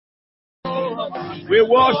We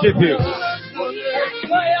worship you.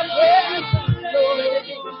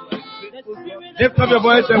 Lift up your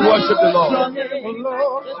voice and worship the Lord. Give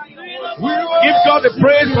God the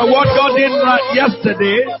praise for what God did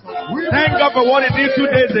yesterday. Thank God for what He did 2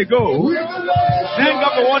 days ago. Thank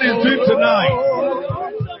God for what He's doing tonight.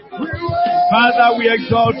 Father, we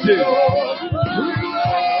exalt you.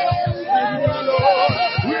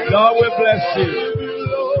 Lord, we bless you.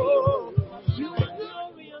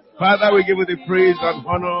 Father, we give you the praise and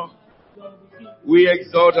honor. We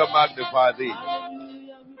exalt and magnify thee.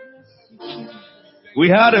 We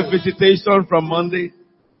had a visitation from Monday.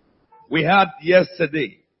 We had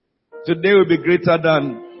yesterday. Today will be greater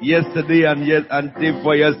than yesterday and day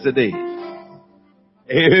before yesterday.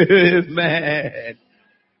 Amen.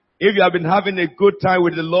 If you have been having a good time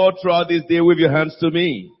with the Lord throughout this day, wave your hands to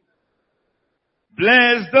me.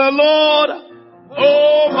 Bless the Lord,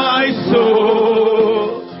 oh my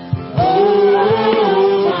soul.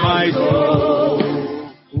 Oh my soul.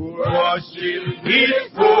 Worship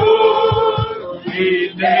His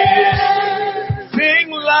holy name. Sing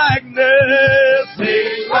like this.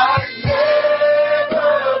 Sing like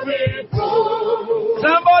never before.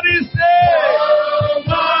 Somebody say, oh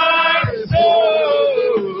my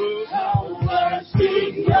soul. I'll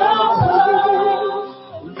worship your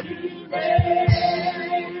holy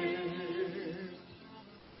name.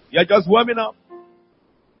 You're just warming up.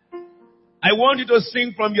 I want you to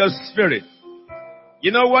sing from your spirit.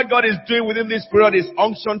 You know what God is doing within this period is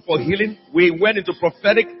unction for healing. We went into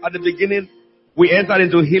prophetic at the beginning. We entered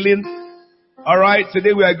into healing. Alright,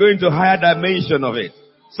 today we are going to a higher dimension of it.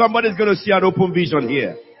 Somebody's going to see an open vision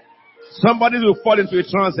here. Somebody will fall into a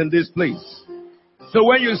trance in this place. So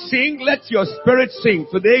when you sing, let your spirit sing.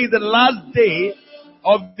 Today is the last day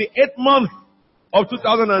of the 8th month of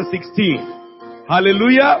 2016.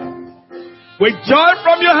 Hallelujah. With joy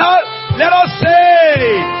from your heart, let us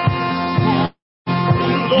say,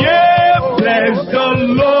 yeah, bless the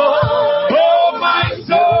Lord, oh my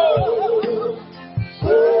soul,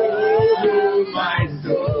 oh my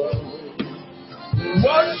soul,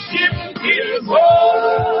 worship His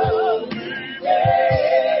holy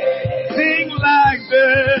name. Sing like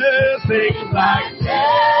this, sing like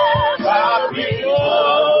never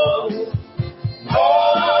before,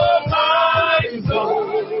 oh my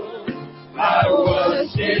soul, I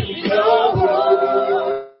worship your holy.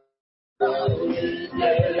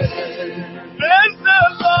 Bless the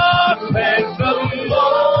Lord, bless the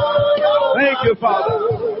Lord. Thank you, Father.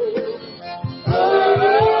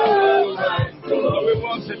 Lord, we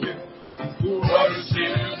worship you.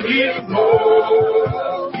 Worship His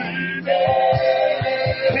holy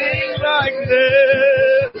name. Sing like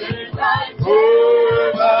this.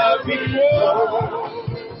 Oh, my people.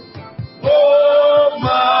 Oh,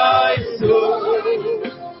 my soul.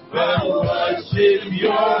 I worship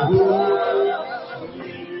your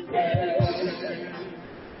holy name.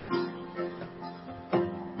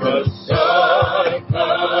 The sun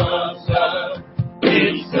comes up,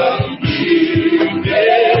 it's a new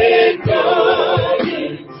day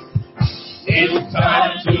coming. It's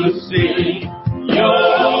time to sing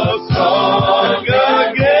your song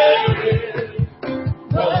again.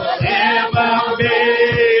 Whatever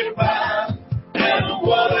may pass and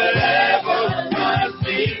whatever must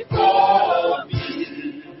be for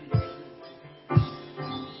me.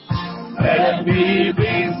 Let me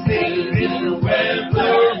be singing when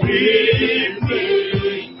the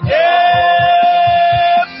evening.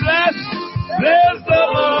 Yeah, bless the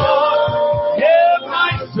Lord, yeah,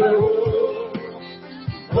 my soul,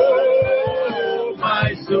 oh,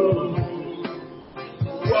 my soul,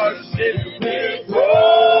 worship His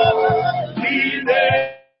holy name.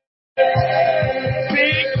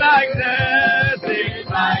 Sing like that, sing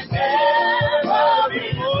like never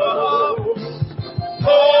before.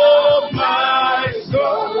 Oh, my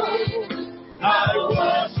soul, I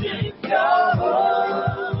worship your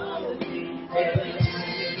holy name.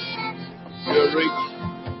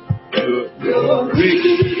 You're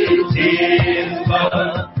rich in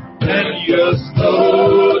love, and you're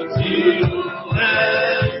slow to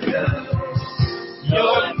anger.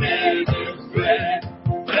 Your name is great,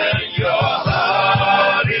 and your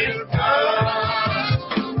heart is kind.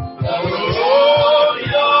 Oh,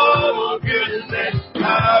 your goodness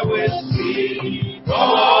I will see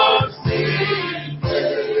all singing.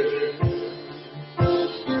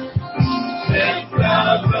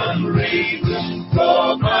 10,000 reasons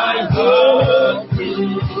for my heart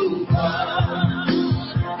to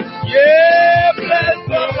find.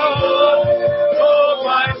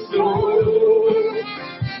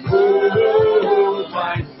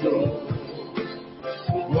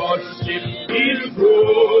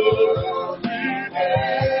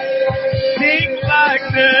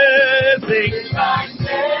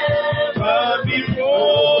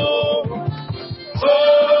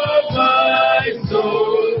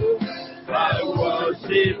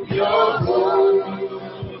 your holiness.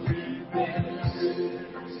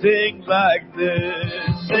 Sing like this,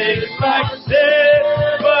 sing like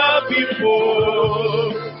never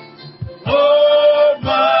before. Oh,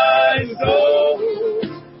 my soul,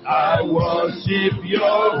 I worship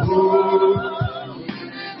your holiness.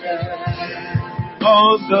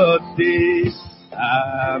 On the day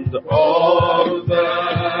and all the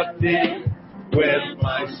day when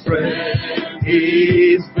my strength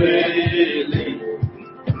is failing,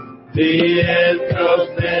 the end of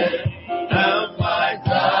death and my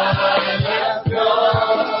time has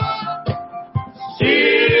gone.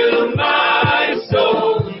 Still my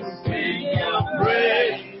soul is singing and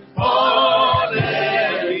praise on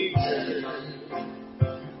every day.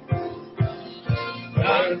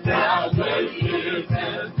 And now will live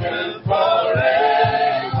and forevermore.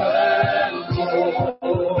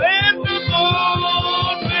 Praise the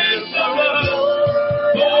Lord,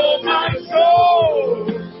 oh my soul.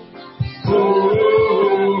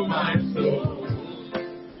 Oh, my soul,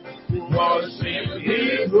 worship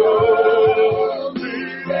His holy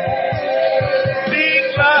name. Sing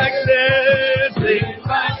like this,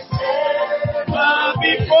 but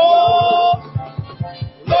before.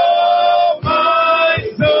 Oh, my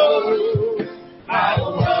soul, I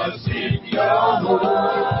worship your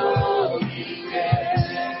holy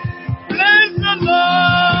name. Bless the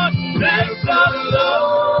Lord, bless the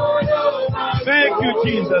Lord. Oh, my thank you,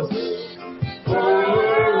 Jesus.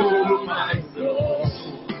 Oh, my soul,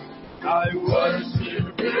 I worship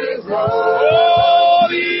His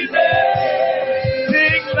holy name.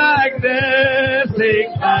 Sing like this,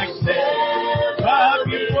 but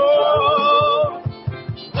before.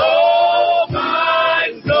 Oh, my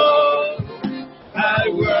soul, I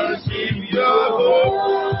worship your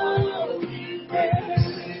holy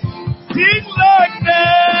name. Sing like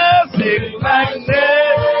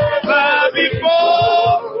never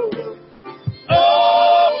before.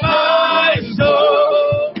 Oh, my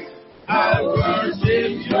soul, I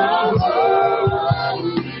worship your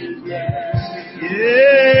holy name.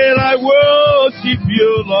 Yeah, I worship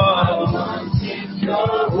you, Lord.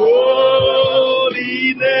 Your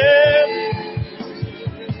holy name.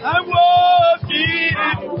 I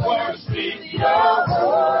worship your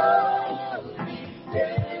holy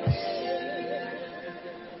name.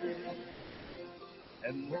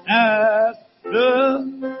 And as the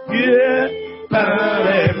year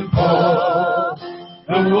and fall,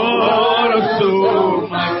 the water soul,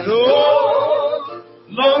 my soul,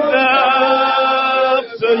 long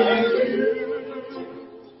after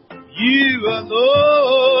you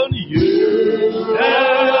alone, you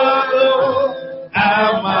alone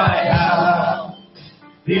are my house,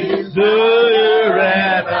 desire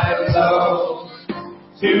and I love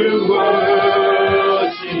to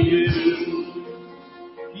worship you.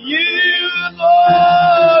 You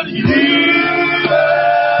Lord, you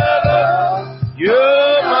alone,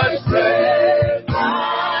 you're my strength,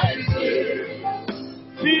 my spirit.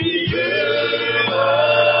 To you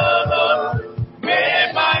alone,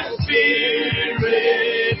 may my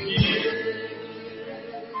spirit yield.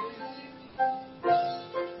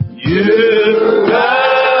 You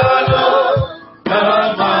alone are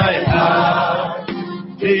my heart,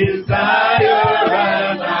 desire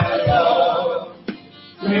and I love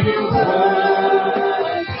to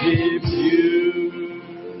worship you.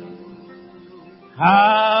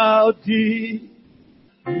 How deep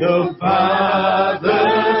the Father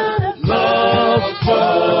loves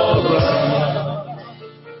for us,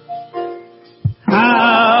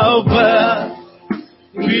 how vast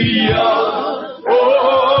beyond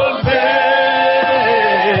all measure,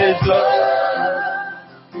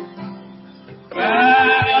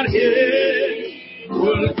 that He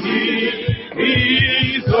will give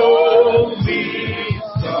His only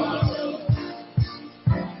Son.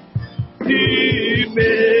 He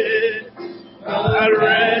made a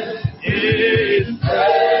rest in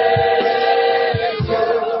treasure.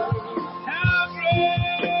 How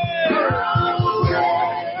great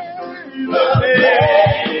the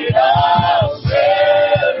pain of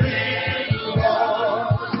sharing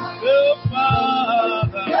the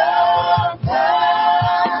Father,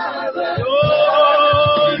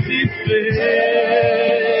 Lord, His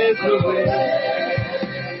face away.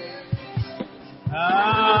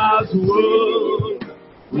 As one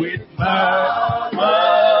with Mama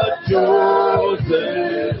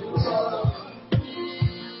Joseph,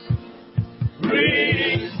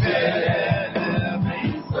 bring them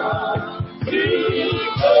His Son to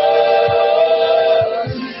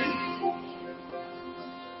us.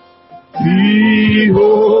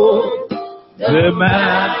 Behold the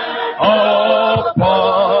man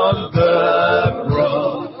upon the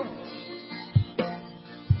cross,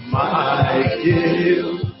 my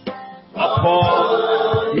guilt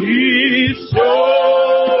upon his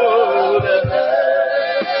shoulder.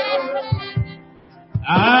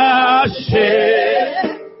 I shed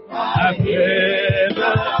my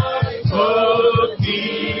never forgiven.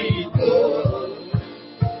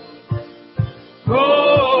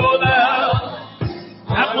 Oh, now I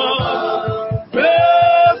must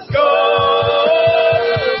go.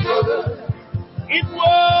 It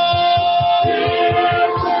was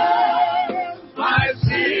my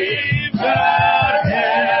sin that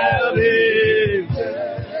held it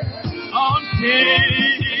until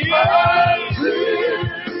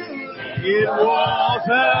it was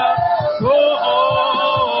so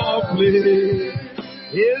clear.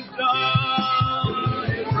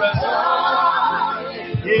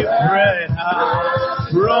 His bread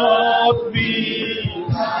has brought me.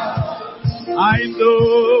 I know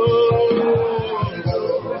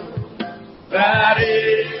that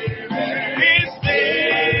it is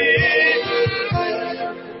this.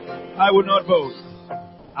 I would not boast.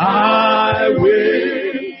 I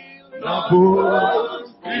will not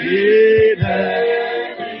boast in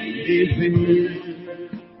anything.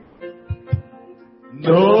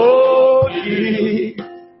 No need,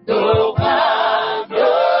 no power,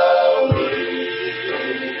 no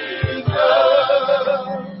wisdom,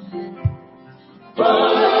 but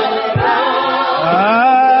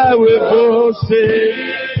I will boast in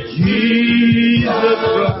Jesus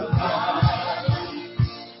Christ.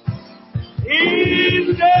 He's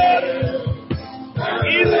dead,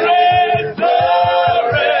 he's resurrected.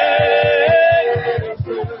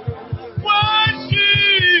 Once you,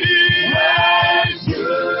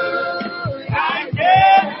 I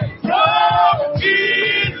get from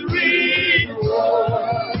his reach.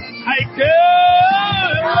 I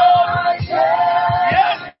can,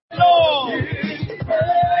 yes, Lord,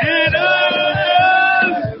 and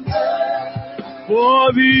for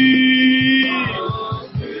thee.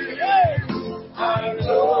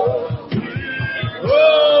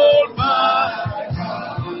 Hold my,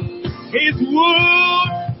 his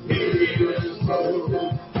wound,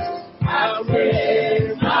 I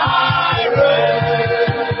raise my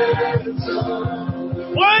ransom.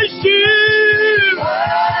 Why should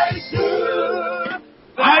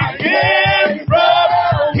I came from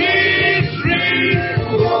his reach?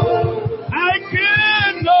 I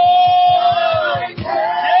can, Lord,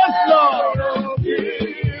 yes, Lord.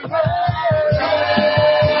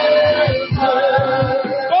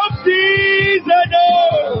 Of these I know,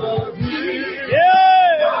 yeah.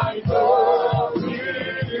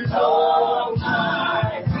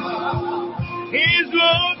 He's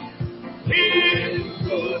good, he's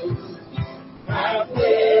good. I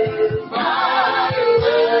will my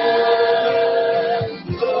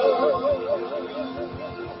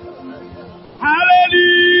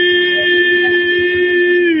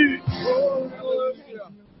hallelujah.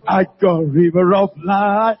 I got a river of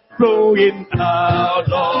life flowing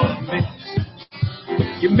out of me.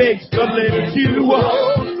 He makes the lame to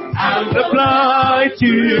walk and the blind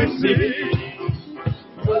to see.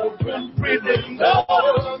 Open prison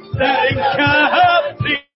doors, setting captives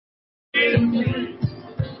free.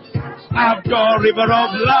 I've got a river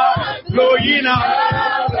of life flowing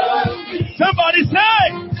out of me. Somebody say,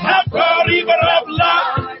 I've got a river of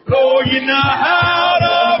life flowing out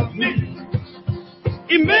of me.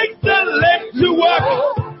 He makes the lame to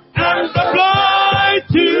walk and the blind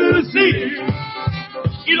to see.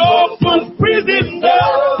 It opens prison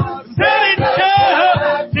doors, setting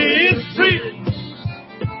captives free.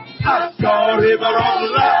 I've got a river of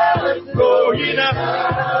life flowing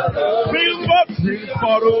out. Bring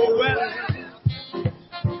water well.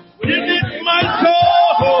 It is my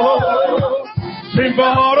soul. Bring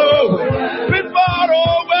water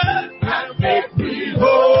well. Make me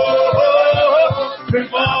whole. Bring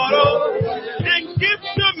water and give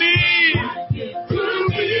to me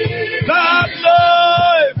that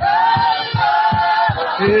life.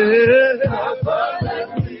 Yeah.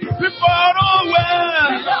 Bring water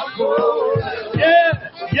well. Yeah,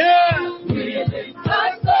 yeah.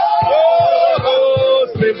 Oh,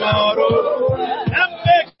 bring water and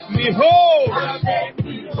make me whole.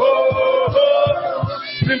 Oh,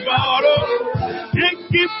 bring water and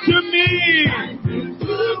give to me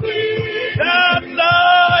that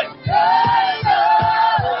life.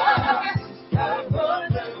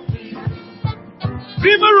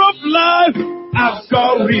 River of life, I've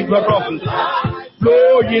got a river of life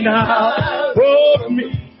flowing out of me.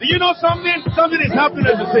 Do you know something? Something is happening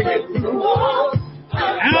as you sing it.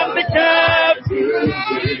 And the captives,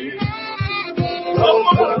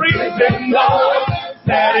 oh, prison Lord,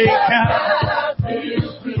 that it can.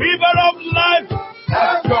 River of life,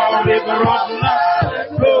 I've got a river of life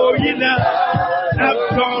flowing now. I've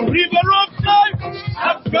got river of life.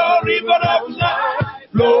 I've got river of life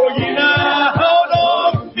flowing out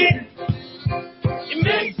of me. It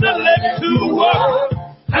makes the left to walk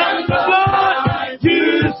and the blind to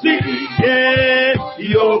see. Yeah,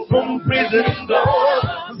 you open prison doors,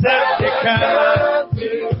 set the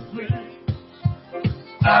captives free.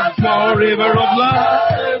 I've got river of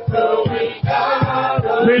life flowing out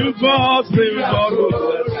of me.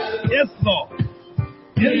 Yes, Lord.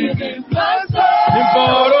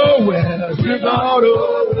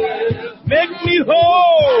 Make me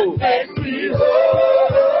whole. Yes,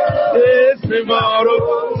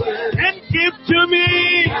 and give to me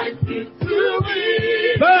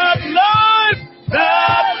that life,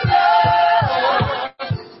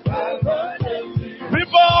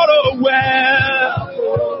 Ribaro well.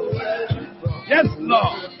 Yes,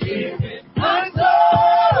 Lord.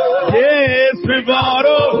 Yes,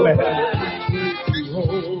 Ribaro well.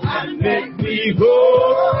 Make me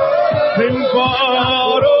whole.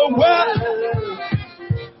 Ribaro well.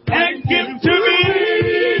 And give to me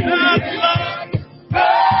that life.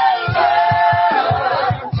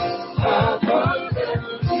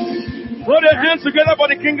 Put your hands together for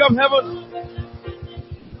the King of Heaven.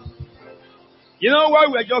 You know why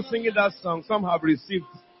we're just singing that song? Some have received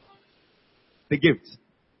the gift.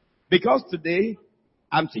 Because today,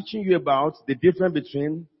 I'm teaching you about the difference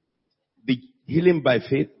between the healing by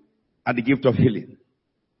faith and the gift of healing.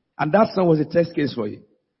 And that song was a test case for you.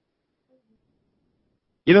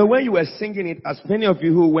 You know, when you were singing it, as many of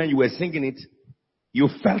you who, when you were singing it, you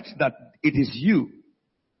felt that it is you.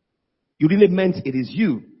 You really meant it is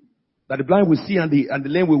you. That the blind will see and the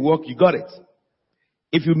lame will walk, you got it.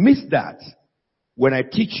 If you miss that, when I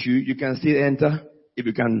teach you, you can still enter if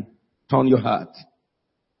you can turn your heart.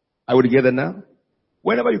 Are we together now?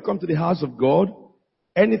 Whenever you come to the house of God,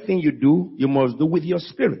 anything you do, you must do with your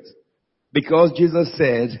spirit. Because Jesus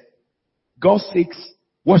said, God seeks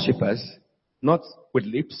worshippers, not with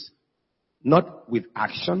lips, not with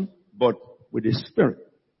action, but with the spirit.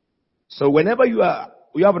 So whenever you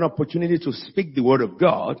have an opportunity to speak the word of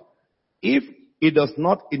God, if it does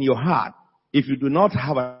not in your heart, if you do not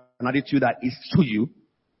have an attitude that is to you,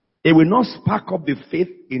 it will not spark up the faith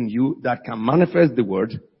in you that can manifest the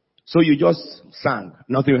word. So you just sang,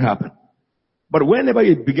 nothing will happen. But whenever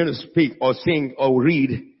you begin to speak or sing or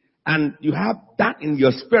read, and you have that in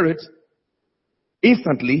your spirit,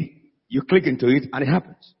 instantly you click into it and it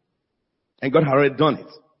happens. And God has already done it.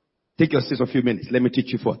 Take your seats for a few minutes. Let me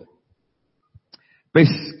teach you further.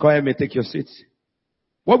 Please, choir may take your seats.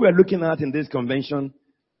 What we are looking at in this convention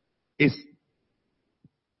is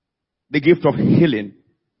the gift of healing.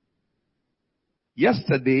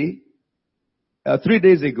 Yesterday, 3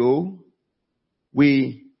 days ago,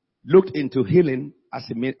 we looked into healing as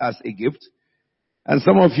a gift. And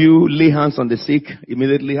some of you lay hands on the sick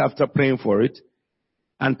immediately after praying for it.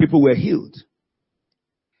 And people were healed.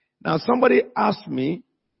 Now somebody asked me,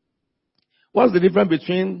 what's the difference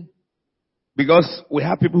between, because we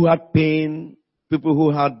have people who had pain, people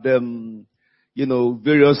who had,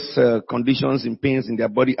 various conditions and pains in their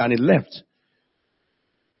body, and it left.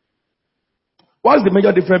 What's the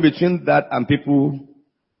major difference between that and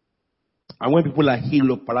when people are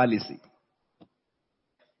healed of paralysis?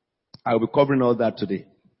 I will be covering all that today.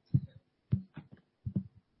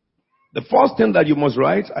 The first thing that you must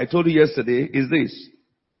write, I told you yesterday, is this.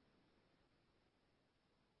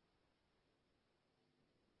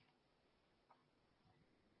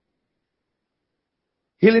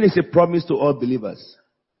 Healing is a promise to all believers.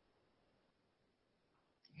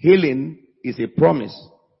 Healing is a promise.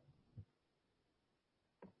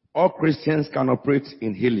 All Christians can operate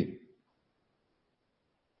in healing.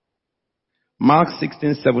 Mark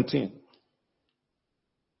 16:17.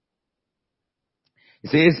 It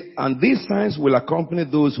says, and these signs will accompany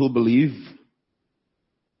those who believe.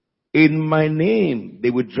 In my name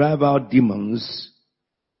they will drive out demons.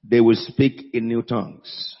 They will speak in new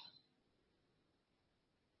tongues.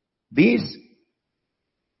 These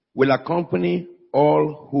will accompany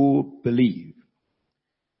all who believe.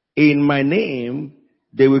 In my name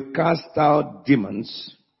they will cast out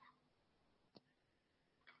demons.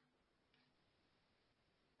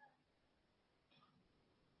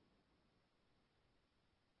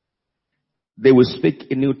 They will speak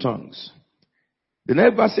in new tongues. The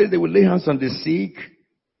next verse says they will lay hands on the sick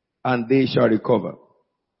and they shall recover.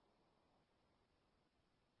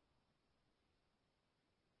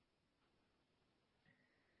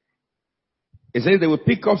 It says they will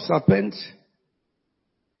pick up serpents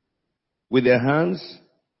with their hands,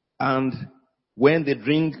 and when they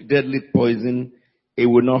drink deadly poison, it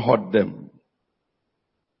will not hurt them.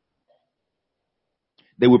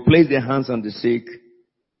 They will place their hands on the sick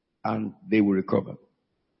and they will recover.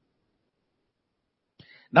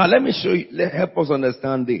 Now let me show you, help us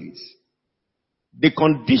understand this. The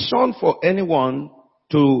condition for anyone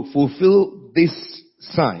to fulfill these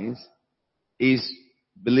signs is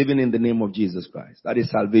believing in the name of Jesus Christ. That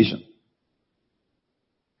is salvation.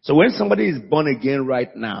 So when somebody is born again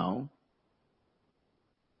right now,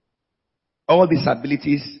 all these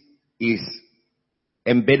abilities is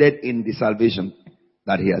embedded in the salvation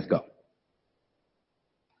that he has got.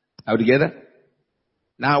 Are we together?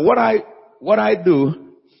 Now what I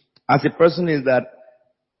do as a person is that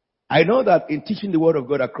I know that in teaching the word of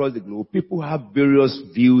God across the globe, people have various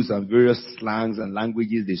views and various slangs and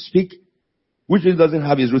languages they speak, which doesn't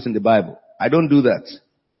have its roots in the Bible. I don't do that.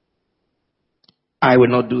 I will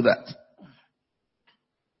not do that.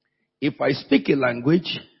 If I speak a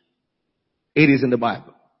language, it is in the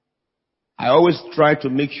Bible. I always try to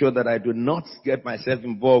make sure that I do not get myself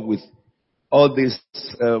involved with all these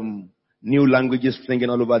new languages flinging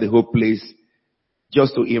all over the whole place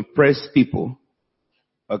just to impress people.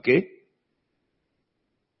 Okay?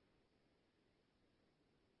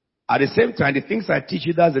 At the same time, the things I teach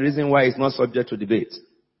you, that's the reason why it's not subject to debate.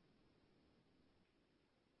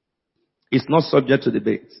 It's not subject to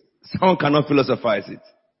debate. Someone cannot philosophize it.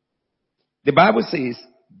 The Bible says,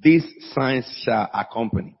 these signs shall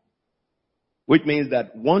accompany. Which means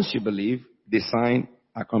that once you believe, the sign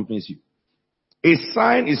accompanies you. A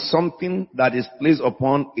sign is something that is placed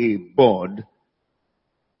upon a board,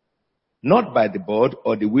 not by the board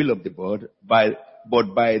or the will of the board, but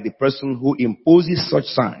by the person who imposes such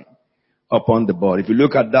sign upon the board. If you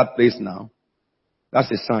look at that place now, that's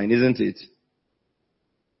a sign, isn't it?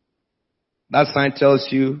 That sign tells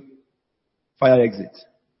you fire exit.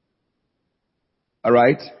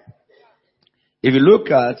 Alright? If you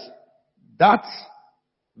look at that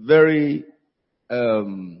very,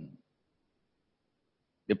 the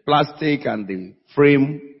plastic and the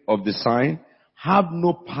frame of the sign have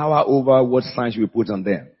no power over what signs we put on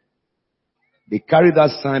them. They carry that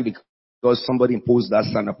sign because somebody imposed that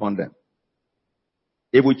sign upon them.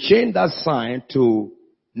 If we change that sign to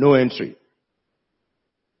no entry,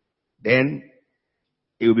 then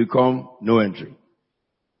it will become no entry.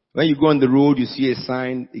 When you go on the road, you see a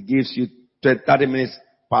sign, it gives you 30 minutes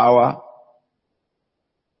power.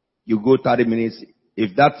 You go 30 minutes.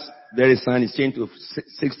 If that very sign is changed to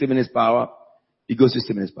 60 minutes power, it goes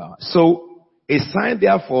 60 minutes power. So a sign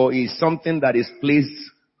therefore is something that is placed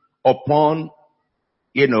upon,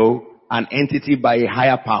 an entity by a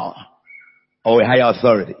higher power or a higher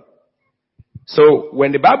authority. So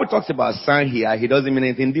when the Bible talks about sign here, he doesn't mean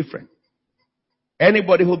anything different.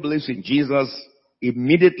 Anybody who believes in Jesus,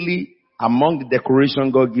 immediately among the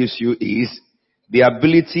decoration God gives you is the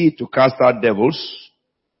ability to cast out devils.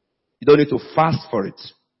 You don't need to fast for it.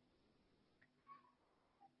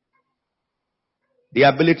 The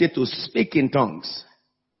ability to speak in tongues.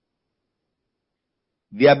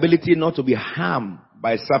 The ability not to be harmed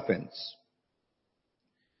by serpents.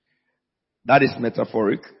 That is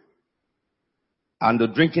metaphoric. And the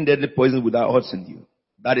drinking deadly poison without hurting you.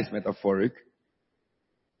 That is metaphoric.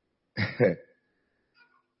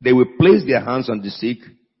 They will place their hands on the sick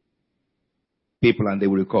people and they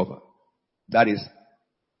will recover. That is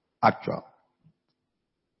actual.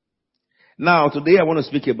 Now, today I want to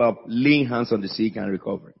speak about laying hands on the sick and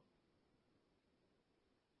recovering.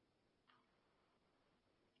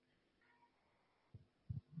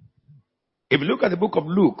 If you look at the book of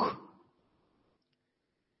Luke,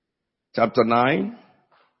 chapter 9,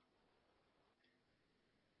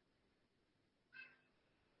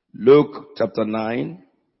 Luke chapter 9,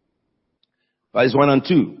 verse 1 and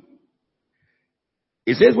 2.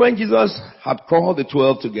 It says, when Jesus had called the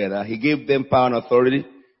 12 together, he gave them power and authority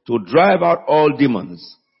to drive out all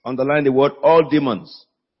demons. Underline the word all demons.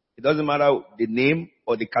 It doesn't matter the name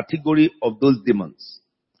or the category of those demons.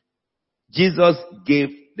 Jesus gave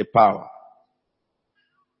the power.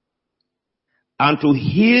 And to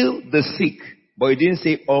heal the sick. But he didn't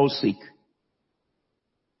say all sick.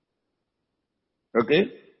 Okay?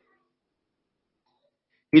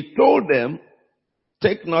 He told them,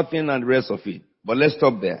 take nothing and rest of it. But let's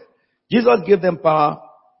stop there. Jesus gave them power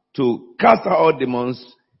to cast out all demons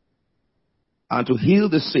and to heal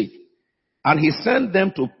the sick. And he sent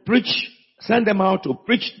them out to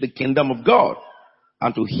preach the kingdom of God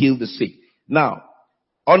and to heal the sick. Now,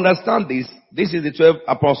 understand this. This is the 12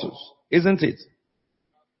 apostles, isn't it?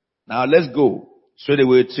 Now let's go straight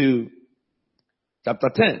away to chapter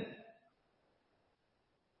 10.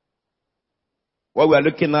 What we are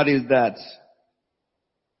looking at is that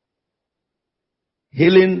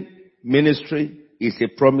healing ministry is a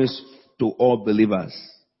promise to all believers.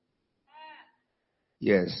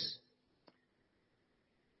 Yes.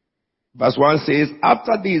 Verse 1 says,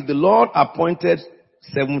 after this, the Lord appointed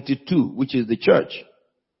 72, which is the church,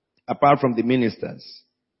 apart from the ministers,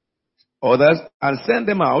 others, and sent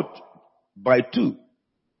them out by two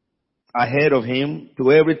ahead of him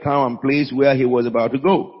to every town and place where he was about to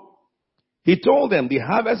go. He told them, the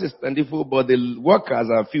harvest is plentiful, but the workers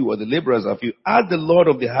are few, or the laborers are few. Ask the Lord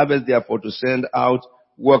of the harvest, therefore, to send out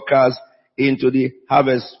workers into the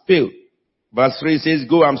harvest field. Verse 3 says,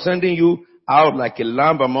 go, I'm sending you out like a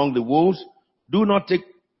lamb among the wolves. Do not take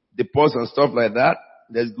the pause and stuff like that.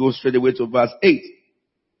 Let's go straight away to verse 8.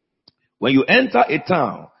 When you enter a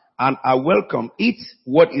town and are welcome, eat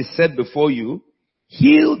what is set before you,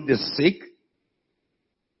 heal the sick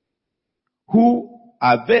who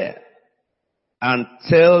are there, and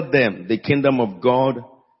tell them the kingdom of God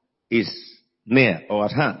is near or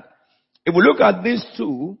at hand. If we look at these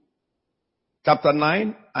two, chapter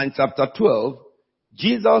 9 and chapter 12,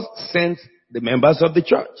 Jesus sent the members of the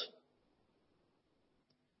church.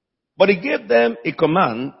 But he gave them a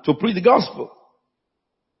command to preach the gospel.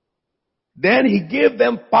 Then he gave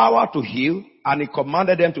them power to heal, and he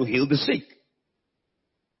commanded them to heal the sick.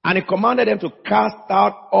 And he commanded them to cast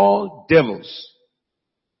out all devils.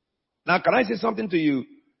 Now, can I say something to you?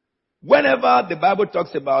 Whenever the Bible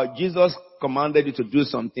talks about Jesus commanded you to do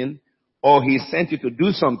something, or he sent you to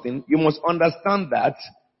do something, you must understand that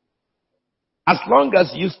as long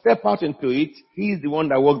as you step out into it, he is the one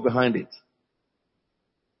that works behind it.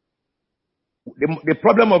 The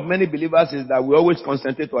problem of many believers is that we always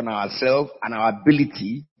concentrate on ourselves and our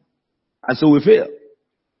ability, and so we fail.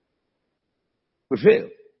 We fail.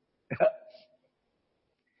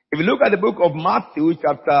 If you look at the book of Matthew,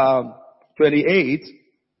 chapter 28,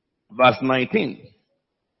 verse 19.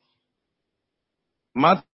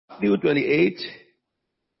 Matthew 28,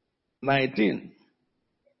 19.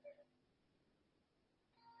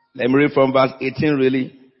 Let me read from verse 18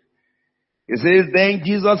 really. It says, then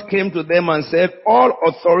Jesus came to them and said, all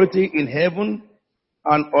authority in heaven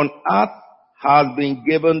and on earth has been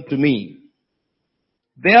given to me.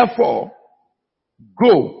 Therefore,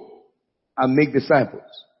 go and make disciples.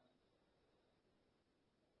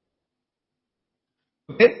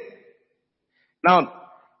 Okay? Now,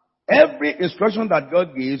 every instruction that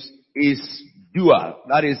God gives is dual.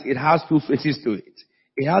 That is, it has two faces to it.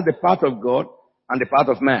 It has the part of God and the part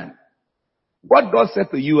of man. What God said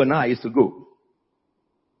to you and I is to go.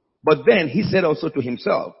 But then he said also to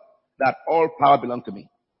himself that all power belongs to me.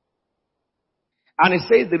 And he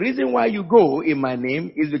says the reason why you go in my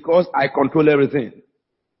name is because I control everything.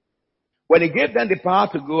 When he gave them the power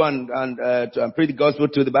to go and preach the gospel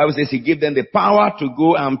to, the Bible says he gave them the power to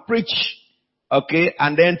go and preach, okay,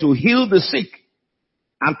 and then to heal the sick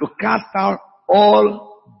and to cast out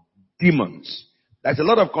all demons. There's a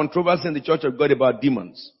lot of controversy in the Church of God about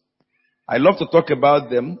demons. I love to talk about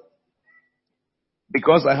them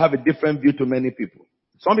because I have a different view to many people.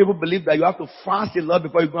 Some people believe that you have to fast a lot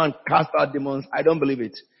before you go and cast out demons. I don't believe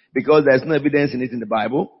it because there's no evidence in it in the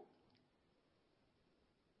Bible.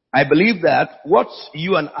 I believe that what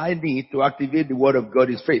you and I need to activate the word of God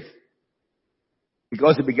is faith.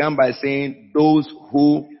 Because it began by saying those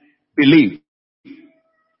who believe.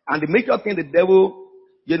 And the major thing the devil,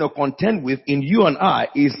 contend with in you and I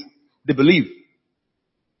is the belief.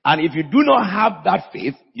 And if you do not have that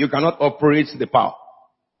faith, you cannot operate the power.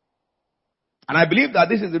 And I believe that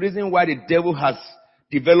this is the reason why the devil has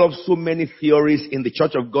developed so many theories in the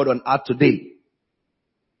Church of God on earth today.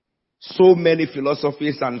 So many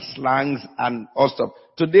philosophies and slangs and all stuff.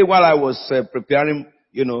 Today while I was preparing,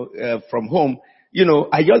 from home,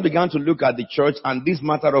 I just began to look at the church and this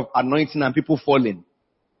matter of anointing and people falling.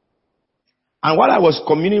 And while I was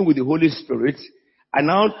communing with the Holy Spirit, I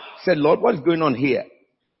now said, Lord, what is going on here?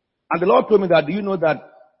 And the Lord told me that, do you know that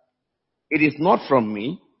it is not from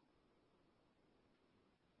me?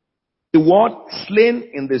 The word slain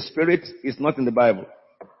in the spirit is not in the Bible.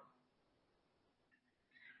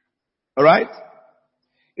 Alright?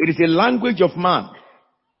 It is a language of man.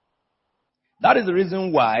 That is the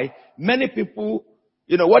reason why many people,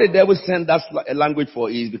 what the devil sent that language for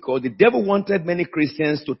is because the devil wanted many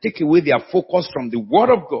Christians to take away their focus from the word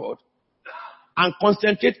of God and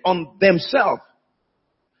concentrate on themselves.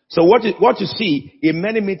 So what you see in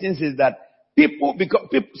many meetings is that a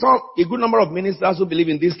good number of ministers who believe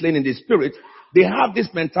in this lane in the spirit, they have this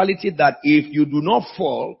mentality that if you do not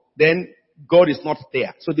fall, then God is not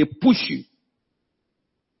there. So they push you.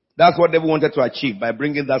 That's what they wanted to achieve by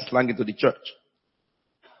bringing that slang into the church.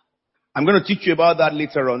 I'm going to teach you about that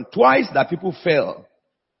later on. Twice that people fell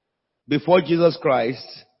before Jesus Christ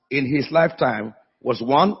in his lifetime was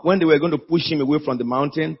one, when they were going to push him away from the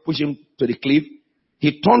mountain, push him to the cliff,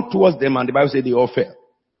 he turned towards them and the Bible said they all fell.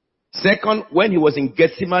 Second, when he was in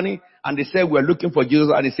Gethsemane and they said, we're looking for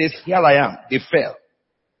Jesus, and he says, here I am, they fell.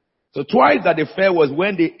 So twice that they fell was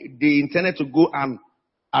when they intended to go and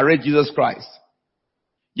arrest Jesus Christ.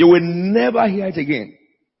 You will never hear it again.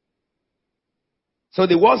 So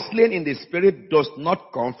the word slain in the spirit does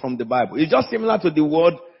not come from the Bible. It's just similar to the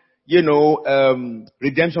word,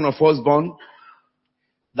 redemption of firstborn.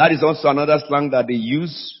 That is also another slang that they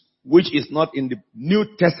use, which is not in the New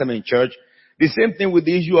Testament church. The same thing with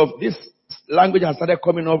the issue of this language has started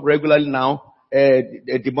coming up regularly now. A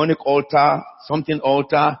demonic altar, something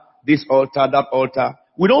altar, this altar, that altar.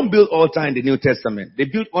 We don't build altar in the New Testament. They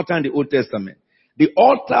built altar in the Old Testament. The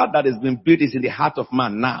altar that has been built is in the heart of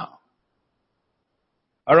man now.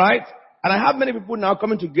 Alright? And I have many people now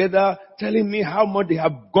coming together telling me how much they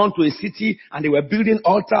have gone to a city and they were building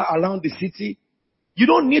altar around the city. You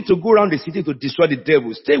don't need to go around the city to destroy the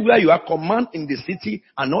devil. Stay where you are, command in the city,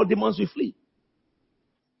 and all demons will flee.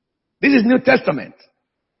 This is New Testament.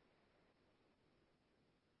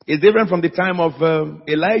 It's different from the time of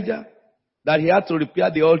Elijah, that he had to repair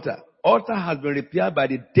the altar. Altar has been repaired by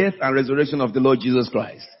the death and resurrection of the Lord Jesus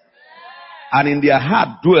Christ. And in their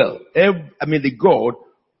heart dwell, the God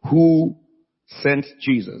who sent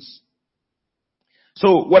Jesus.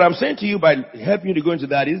 So what I'm saying to you by helping you to go into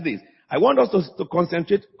that is this. I want us to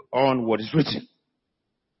concentrate on what is written.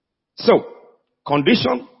 So,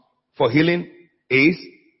 condition for healing is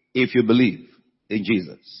if you believe in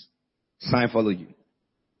Jesus. Sign follow you.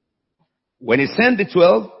 When he sent the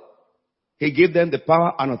 12, he gave them the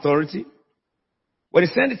power and authority. When he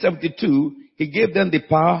sent the 72, he gave them the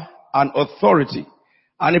power and authority.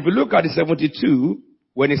 And if you look at the 72,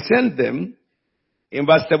 when he sent them, in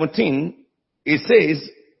verse 17, it says,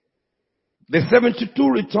 the 72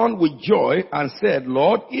 returned with joy and said,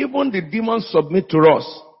 Lord, even the demons submit to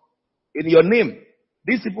us in your name.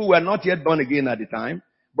 These people were not yet born again at the time,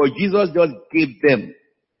 but Jesus just gave them.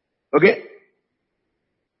 Okay?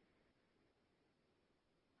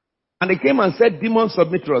 And they came and said, demons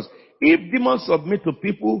submit to us. If demons submit to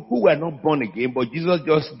people who were not born again, but Jesus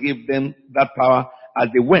just gave them that power as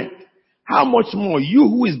they went, how much more you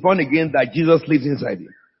who is born again that Jesus lives inside you?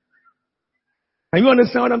 Can you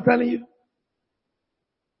understand what I'm telling you?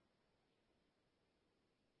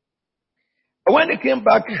 When they came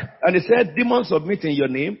back and they said, demons submit in your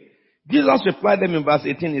name, Jesus replied them in verse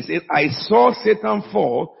 18. He says, I saw Satan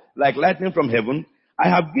fall like lightning from heaven. I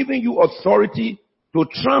have given you authority to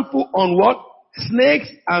trample on what? Snakes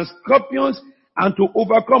and scorpions, and to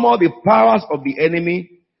overcome all the powers of the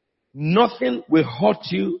enemy. Nothing will hurt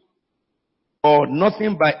you, or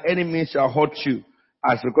nothing by any means shall hurt you,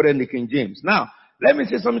 as recorded in the King James. Now, let me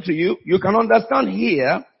say something to you. You can understand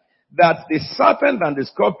here that the serpent and the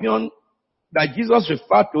scorpion that Jesus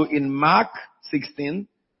referred to in Mark 16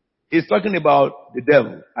 is talking about the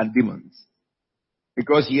devil and demons.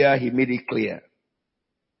 Because here he made it clear.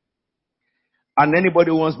 And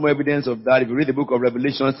anybody who wants more evidence of that, if you read the book of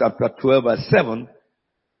Revelation chapter 12 verse 7,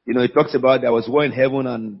 it talks about there was war in heaven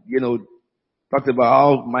and, talks about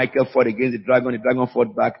how Michael fought against the dragon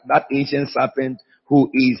fought back. That ancient serpent who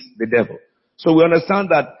is the devil. So we understand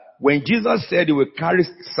that when Jesus said he will carry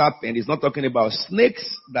serpent, he's not talking about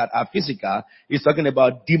snakes that are physical. He's talking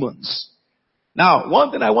about demons. Now,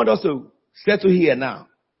 one thing I want us to settle here now.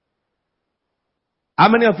 How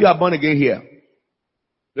many of you are born again here?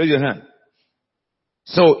 Raise your hand.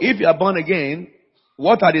 So, if you are born again,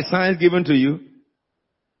 what are the signs given to you?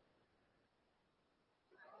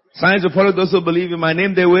 Signs will follow those who believe in my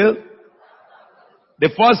name, they will. The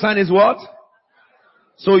first sign is what?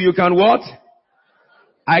 So you can what?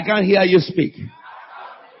 I can't hear you speak.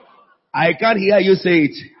 I can't hear you say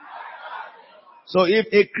it. So if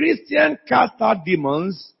a Christian cast out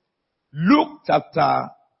demons, Luke chapter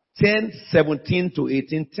 10, 17 to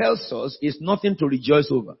 18 tells us it's nothing to rejoice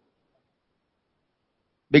over.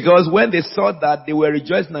 Because when they saw that, they were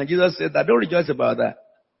rejoicing, and Jesus said that, don't rejoice about that.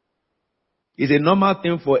 It's a normal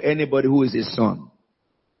thing for anybody who is his son.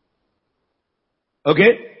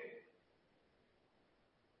 Okay?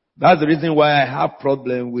 That's the reason why I have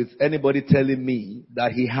problem with anybody telling me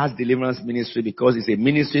that he has deliverance ministry, because it's a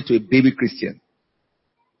ministry to a baby Christian.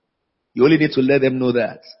 You only need to let them know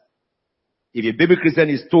that. If a baby Christian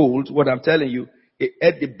is told what I'm telling you,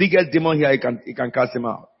 the biggest demon here, he can cast him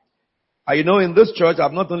out. And in this church,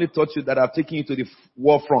 I've not only taught you that I've taken you to the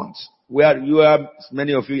war front, where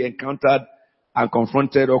many of you encountered and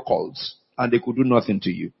confronted occults, and they could do nothing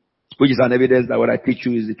to you. Which is an evidence that what I teach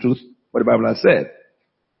you is the truth, what the Bible has said.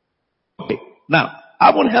 Okay. Now,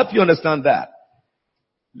 I won't help you understand that.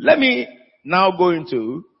 Let me now go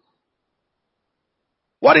into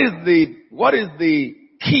what is the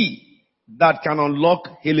key that can unlock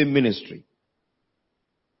healing ministry.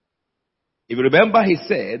 If you remember, he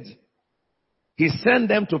said, he sent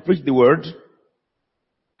them to preach the word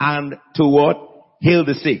and to what? Heal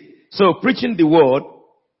the sick. So preaching the word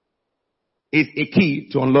is a key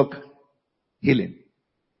to unlock healing.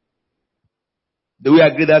 Do we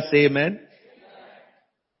agree that? Say amen.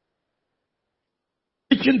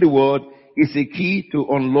 Preaching the word is a key to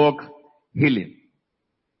unlock healing.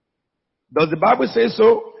 Does the Bible say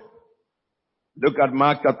so? Look at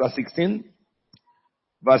Mark chapter 16,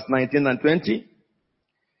 verse 19 and 20.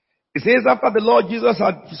 It says, after the Lord Jesus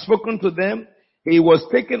had spoken to them, he was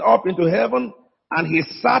taken up into heaven and he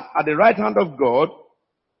sat at the right hand of God.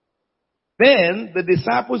 Then the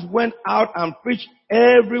disciples went out and preached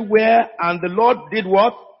everywhere, and the Lord did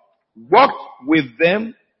what? Walked with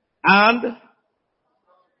them and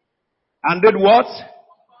did what?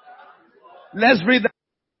 Let's read that.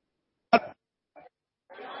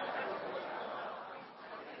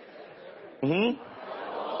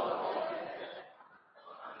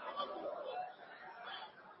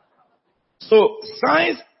 So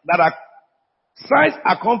signs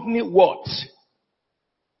accompany what?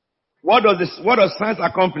 What does signs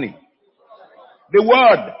accompany? The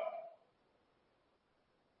word.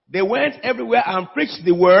 They went everywhere and preached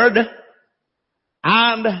the word,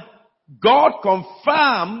 and God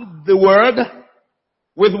confirmed the word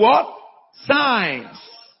with what? Signs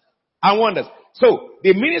and wonders. So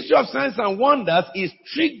the ministry of signs and wonders is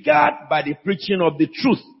triggered by the preaching of the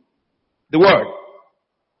truth, the word.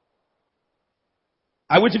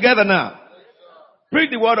 Are we together now? Preach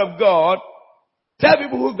the word of God. Tell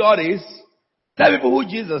people who God is. Tell people who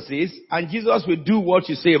Jesus is. And Jesus will do what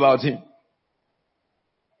you say about him.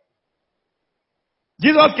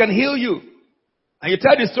 Jesus can heal you. And you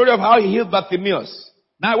tell the story of how he healed Bartimaeus.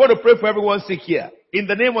 Now I want to pray for everyone sick here. In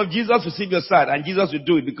the name of Jesus, receive your sight. And Jesus will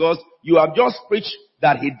do it because you have just preached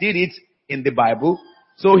that he did it in the Bible.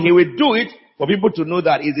 So he will do it for people to know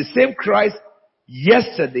that he's the same Christ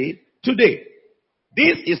yesterday, today.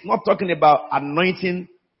 This is not talking about anointing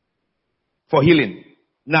for healing.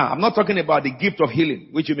 Now, I'm not talking about the gift of healing,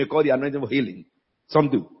 which you may call the anointing for healing. Some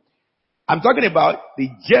do. I'm talking about the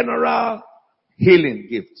general healing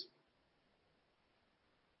gift.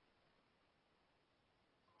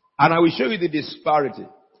 And I will show you the disparity.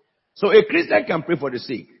 So a Christian can pray for the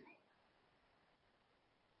sick.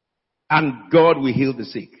 And God will heal the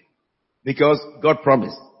sick. Because God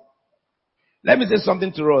promised. Let me say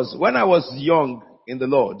something to us. When I was young in the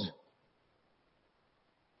Lord,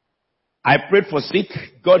 I prayed for sick.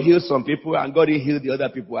 God healed some people and God healed the other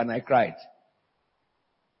people, and I cried.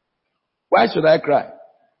 Why should I cry?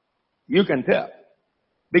 You can tell.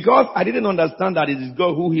 Because I didn't understand that it is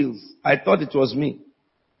God who heals. I thought it was me.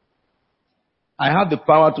 I have the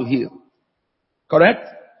power to heal. Correct?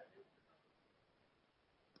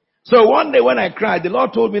 So one day when I cried, the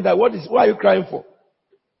Lord told me that, what are you crying for?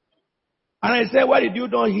 And I said, why did you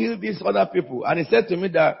not heal these other people? And he said to me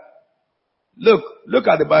that, look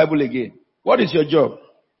at the Bible again. What is your job?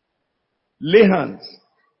 Lay hands.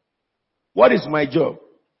 What is my job?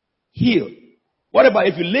 Heal. What about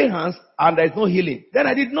if you lay hands and there is no healing? Then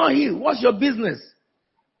I did not heal. What's your business?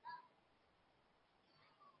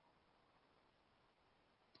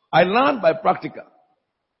 I learned by practical.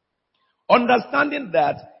 Understanding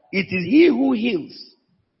that it is he who heals.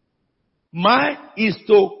 Mine is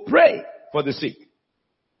to pray for the sick.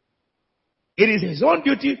 It is his own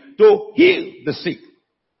duty to heal the sick.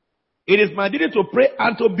 It is my duty to pray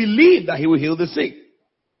and to believe that he will heal the sick.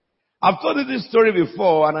 I've told you this story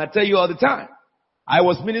before, and I tell you all the time. I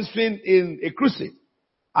was ministering in a crusade.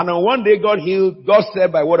 And on one day God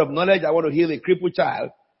said by word of knowledge, I want to heal a crippled child,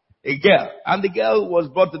 a girl. And the girl was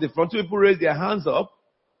brought to the front. Two people raised their hands up.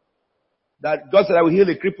 That God said, I will heal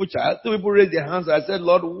a crippled child. Two people raised their hands. I said,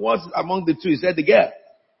 Lord, what's among the two? He said, the girl.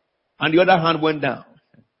 And the other hand went down.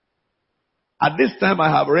 At this time, I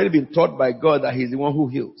have already been taught by God that he's the one who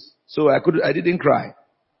heals. So I didn't cry.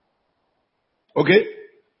 Okay?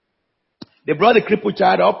 They brought the crippled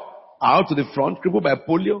child out to the front, crippled by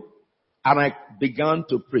polio, and I began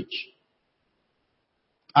to preach.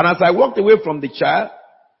 And as I walked away from the child,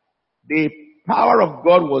 the power of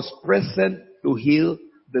God was present to heal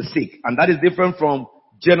the sick. And that is different from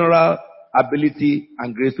general ability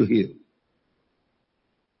and grace to heal.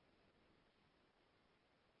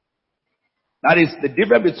 That is the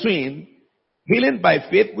difference between healing by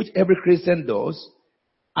faith, which every Christian does,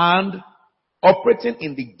 and operating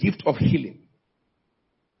in the gift of healing.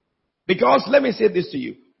 Because let me say this to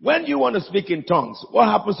you. When you want to speak in tongues, what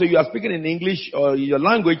happens to you? You are speaking in English or your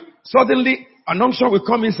language, suddenly an unction will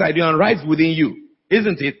come inside you and rise within you,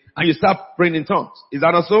 isn't it? And you start praying in tongues. Is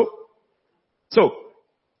that also? So,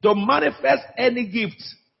 to manifest any gift,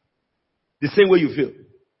 the same way you feel.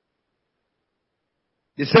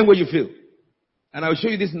 The same way you feel. And I will show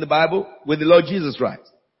you this in the Bible with the Lord Jesus Christ.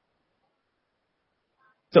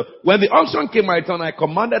 So, when the unction came my turn, I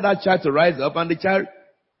commanded that child to rise up, and the child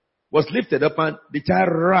was lifted up, and the child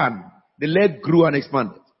ran. The leg grew and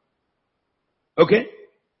expanded. Okay?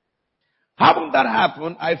 Having that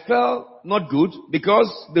happen, I felt not good, because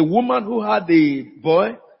the woman who had the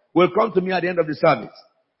boy will come to me at the end of the service.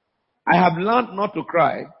 I have learned not to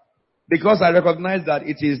cry, because I recognize that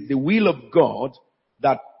it is the will of God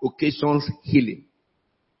that occasions healing.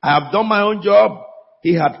 I have done my own job.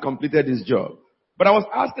 He had completed his job. But I was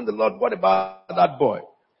asking the Lord, what about that boy?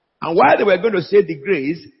 And while they were going to say the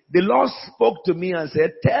grace, the Lord spoke to me and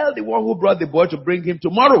said, tell the one who brought the boy to bring him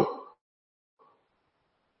tomorrow.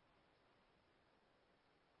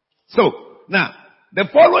 So, now, the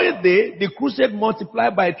following day, the crusade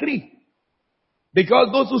multiplied by 3. Because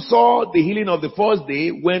those who saw the healing of the first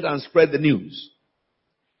day went and spread the news.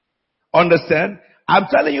 Understand? I'm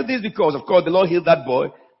telling you this because, of course, the Lord healed that boy.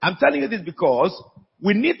 I'm telling you this because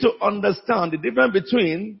we need to understand the difference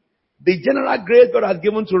between the general grace God has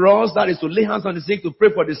given to us, that is to lay hands on the sick, to pray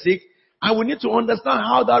for the sick. And we need to understand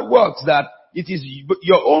how that works, that it is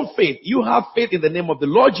your own faith. You have faith in the name of the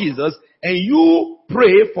Lord Jesus, and you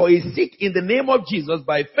pray for a sick in the name of Jesus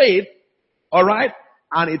by faith, alright?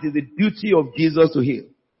 And it is the duty of Jesus to heal.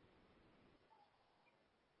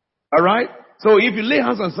 Alright? So if you lay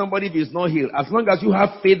hands on somebody if he's not healed, as long as you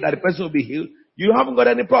have faith that the person will be healed, you haven't got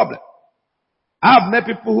any problem. I have met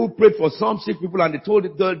people who prayed for some sick people and they told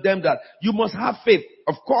them that you must have faith.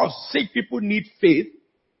 Of course, sick people need faith.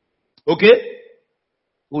 Okay?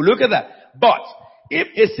 We'll look at that. But if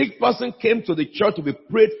a sick person came to the church to be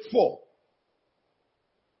prayed for,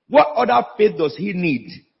 what other faith does he need?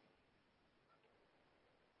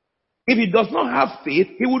 If he does not have faith,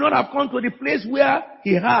 he would not have come to the place where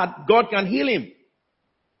he had God can heal him.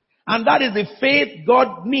 And that is the faith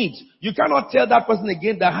God needs. You cannot tell that person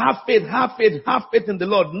again that have faith, have faith, have faith in the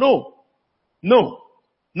Lord. No. No.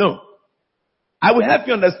 No. I will help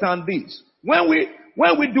you understand this. When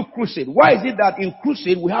we do crusade, why is it that in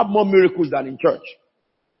crusade we have more miracles than in church?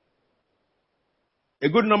 A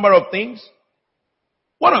good number of things.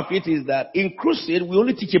 One of it is that in crusade we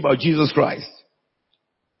only teach about Jesus Christ.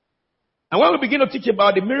 And when we begin to teach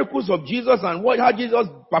about the miracles of Jesus and how Jesus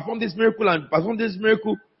performed this miracle and performed this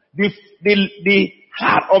miracle, the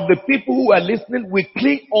heart of the people who are listening will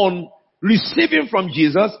click on receiving from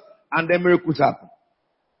Jesus, and then miracles happen.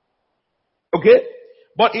 Okay?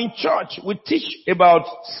 But in church, we teach about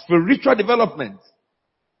spiritual development.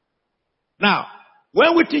 Now,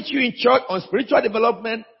 when we teach you in church on spiritual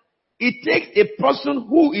development, it takes a person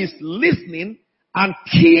who is listening and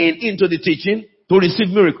keying into the teaching to receive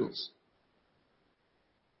miracles.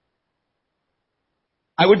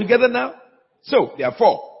 Are we together now? So,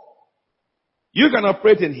 therefore, you can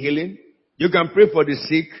operate in healing. You can pray for the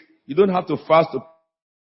sick. You don't have to fast to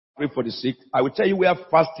pray for the sick. I will tell you where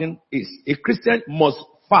fasting is. A Christian must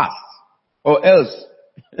fast, or else,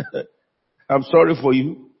 I'm sorry for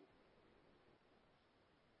you.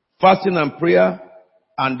 Fasting and prayer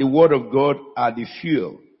and the word of God are the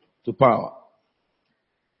fuel to power.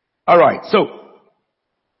 Alright, so,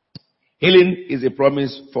 healing is a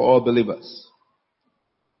promise for all believers.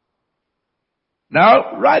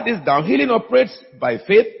 Now, write this down. Healing operates by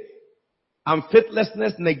faith, and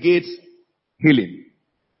faithlessness negates healing.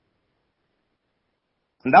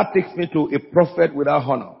 And that takes me to a prophet without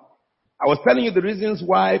honor. I was telling you the reasons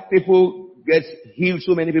why people get healed,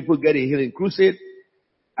 so many people get a healing crusade,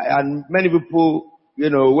 and many people,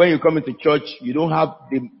 when you come into church, you don't have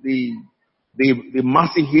the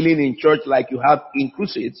massive healing in church like you have in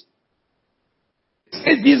crusades.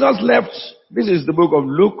 Jesus left, this is the book of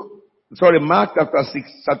Mark chapter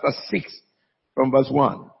 6 from verse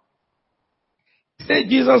 1. It said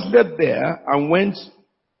Jesus left there and went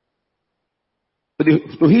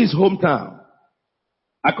to his hometown,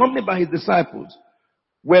 accompanied by his disciples.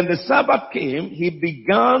 When the Sabbath came, he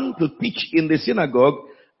began to teach in the synagogue,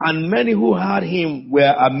 and many who heard him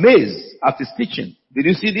were amazed at his teaching. Did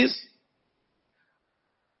you see this?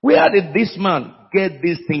 Where did this man get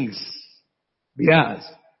these things? He asked.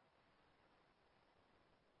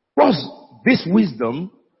 What's this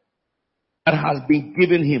wisdom that has been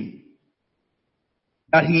given him,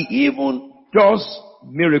 that he even does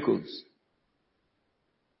miracles?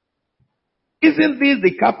 Isn't this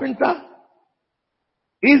the carpenter?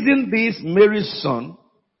 Isn't this Mary's son?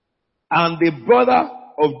 and the brother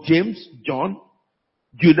of James, John,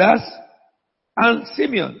 Judas, and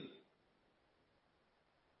Simeon,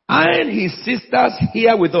 and his sisters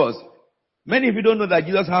here with us. Many of you don't know that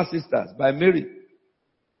Jesus has sisters by Mary.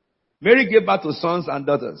 Mary gave birth to sons and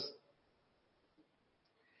daughters.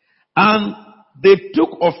 And they took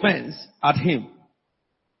offense at him.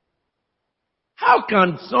 How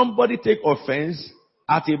can somebody take offense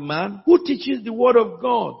at a man who teaches the word of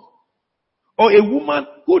God? Or a woman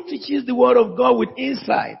who teaches the word of God with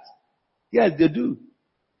insight? Yes, they do.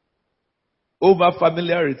 Over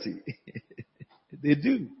familiarity. They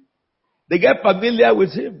do. They get familiar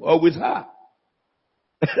with him or with her.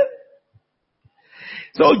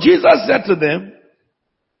 So Jesus said to them,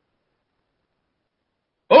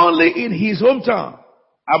 only in his hometown,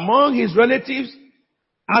 among his relatives,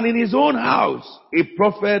 and in his own house, a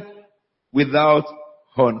prophet without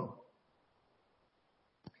honor.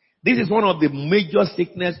 This is one of the major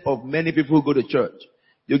sickness of many people who go to church.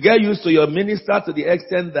 You get used to your minister to the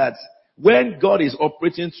extent that when God is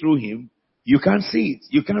operating through him, you can't see it.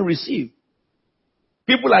 You can't receive.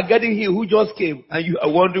 People are getting healed who just came, and you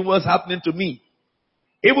are wondering what's happening to me.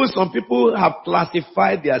 Even some people have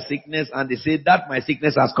classified their sickness and they say that my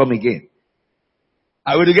sickness has come again.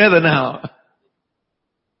 Are we together now?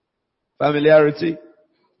 Familiarity.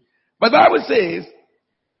 But the Bible says,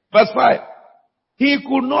 verse 5, he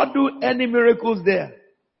could not do any miracles there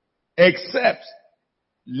except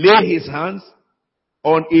lay his hands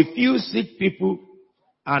on a few sick people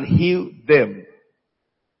and heal them.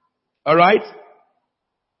 Alright?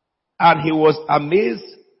 And he was amazed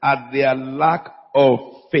at their lack of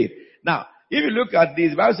faith. Now, if you look at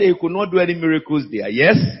this, the Bible says he could not do any miracles there.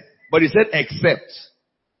 Yes, but he said except.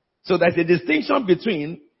 So there's a distinction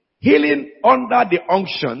between healing under the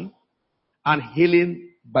unction and healing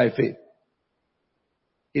by faith.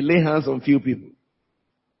 He laid hands on few people.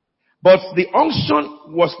 But the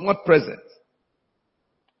unction was not present.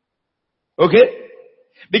 Okay?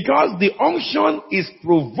 Because the unction is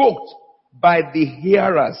provoked by the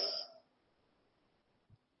hearers.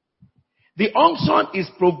 The unction is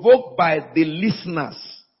provoked by the listeners.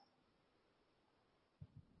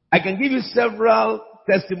 I can give you several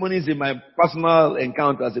testimonies in my personal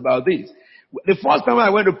encounters about this. The first time I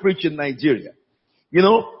went to preach in Nigeria,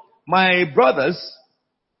 my brothers,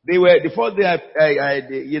 they were, before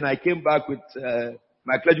I came back with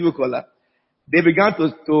my clerical collar, they began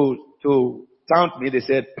to taunt me. They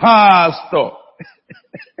said, Pastor.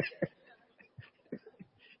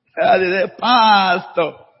 They said,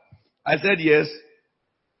 Pastor. I said yes,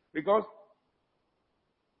 because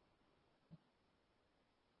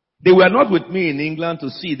they were not with me in England to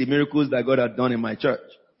see the miracles that God had done in my church,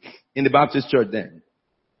 in the Baptist church then.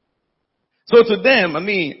 So to them,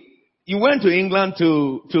 you went to England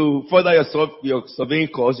to further your surveying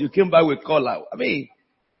course, you came back with call out. And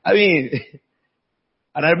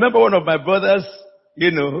I remember one of my brothers,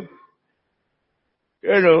 his own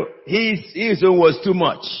was too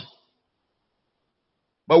much.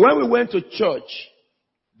 But when we went to church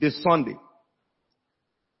this Sunday,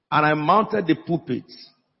 and I mounted the pulpit,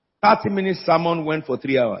 30-minute sermon went for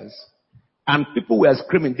 3 hours, and people were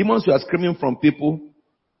screaming, demons were screaming from people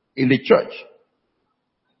in the church.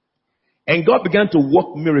 And God began to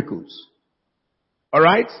work miracles.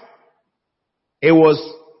 Alright? It was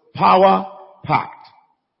power-packed.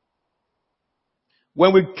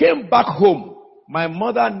 When we came back home, my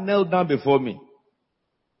mother knelt down before me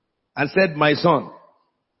and said, my son,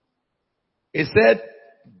 he said,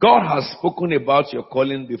 God has spoken about your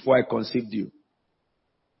calling before I conceived you.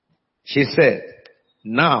 She said,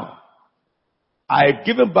 now, I've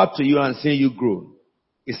given birth to you and seen you grow.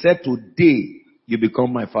 He said, today, you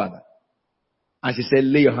become my father. And she said,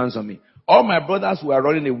 lay your hands on me. All my brothers were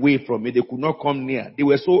running away from me. They could not come near. They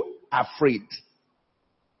were so afraid.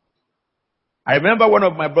 I remember one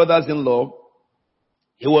of my brothers-in-law,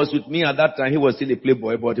 he was with me at that time. He was still a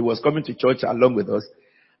playboy, but he was coming to church along with us.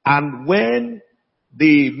 And when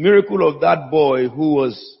the miracle of that boy who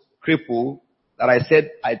was crippled, that I said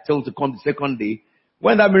I told to come the second day,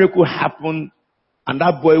 when that miracle happened and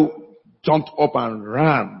that boy jumped up and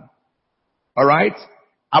ran, alright?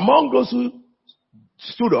 Among those who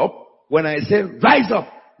stood up, when I said rise up,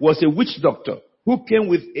 was a witch doctor who came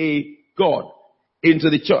with a god into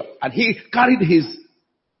the church. And he carried his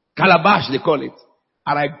calabash, they call it.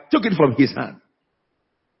 And I took it from his hand.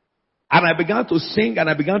 And I began to sing and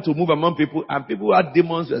I began to move among people, and people who had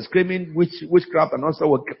demons were screaming, witchcraft and also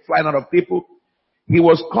were flying out of people. He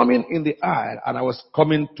was coming in the aisle and I was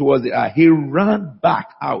coming towards the aisle. He ran back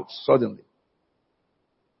out suddenly.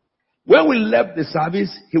 When we left the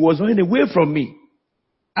service, he was running away from me.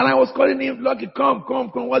 And I was calling him, Lucky, come.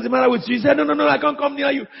 What's the matter with you? He said, no, I can't come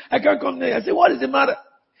near you. I can't come near you. I said, what is the matter?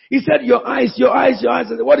 He said, your eyes. I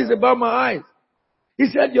said, what is about my eyes? He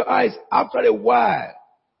said, your eyes. After a while,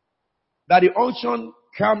 that the unction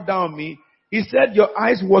calmed down me, he said, your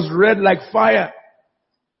eyes was red like fire.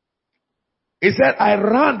 He said, I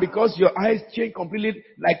ran because your eyes changed completely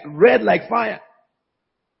like red like fire.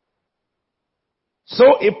 So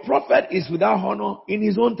a prophet is without honor in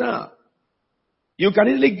his own town. You can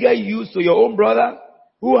easily get used to your own brother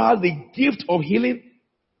who has the gift of healing,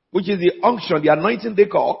 which is the unction, the anointing they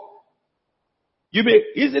call. You may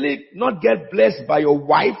easily not get blessed by your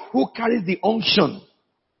wife who carries the unction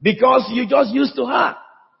because you just used to her.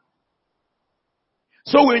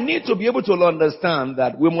 So we need to be able to understand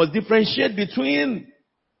that we must differentiate between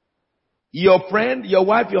your friend, your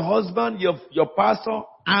wife, your husband, your pastor,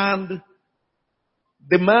 and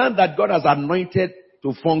the man that God has anointed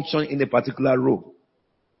to function in a particular role.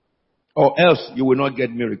 Or else you will not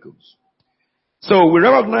get miracles. So we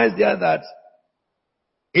recognize there that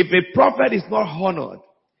if a prophet is not honored,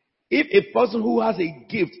 if a person who has a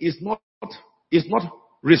gift is not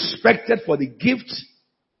respected for the gift,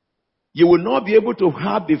 you will not be able to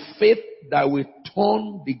have the faith that will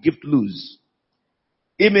turn the gift loose.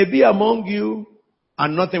 It may be among you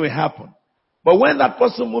and nothing will happen. But when that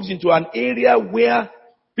person moves into an area where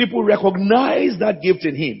people recognize that gift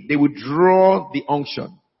in him, they will draw the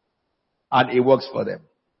unction and it works for them.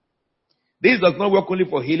 This does not work only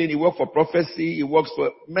for healing, it works for prophecy, it works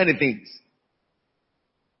for many things.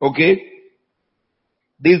 Okay?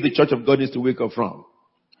 This is the church of God needs to wake up from.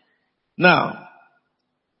 Now,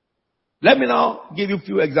 let me now give you a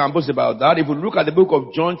few examples about that. If we look at the book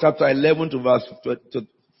of John chapter 11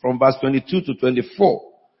 from verse 22 to 24,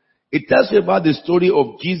 it tells you about the story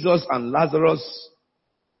of Jesus and Lazarus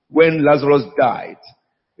when Lazarus died.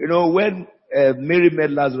 You know, when Mary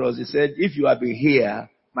met Lazarus, he said, if you had been here,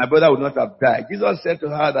 my brother would not have died. Jesus said to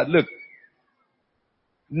her that, look,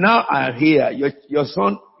 now I am here. Your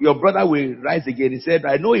son, your brother will rise again. He said,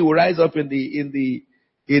 I know he will rise up on the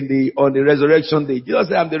resurrection day. Jesus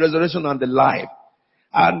said, I'm the resurrection and the life.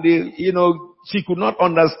 And she could not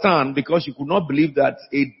understand because she could not believe that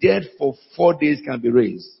a dead for 4 days can be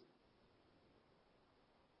raised.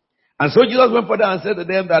 And so Jesus went further and said to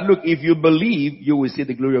them that, look, if you believe, you will see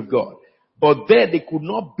the glory of God. But there they could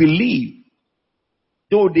not believe,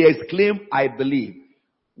 though they exclaimed, I believe.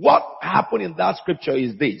 What happened in that scripture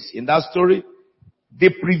is this. In that story, the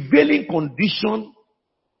prevailing condition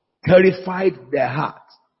terrified their hearts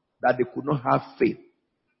that they could not have faith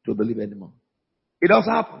to believe anymore. It does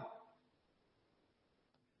happen.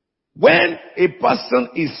 When a person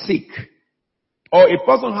is sick or a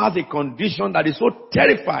person has a condition that is so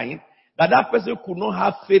terrifying that person could not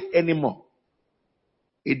have faith anymore,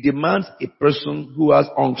 it demands a person who has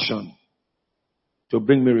unction to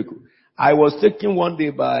bring miracle. I was taken one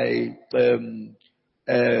day by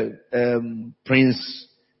Prince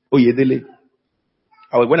Oyedele.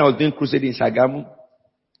 When I was doing crusade in Shagamu,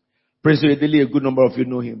 Prince Oyedele, a good number of you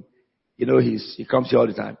know him. You know, he comes here all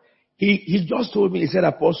the time. He just told me, he said,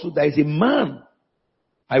 Apostle, there is a man.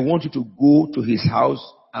 I want you to go to his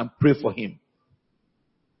house and pray for him.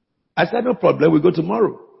 I said, no problem, we'll go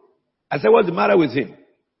tomorrow. I said, what's the matter with him?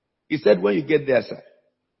 He said, when you get there, sir.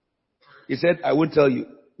 He said, I won't tell you.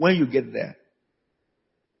 When you get there.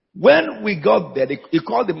 When we got there, he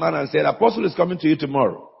called the man and said, Apostle is coming to you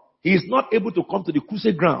tomorrow. He is not able to come to the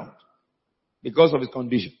crusade ground because of his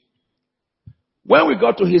condition. When we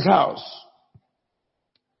got to his house,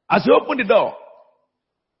 as he opened the door,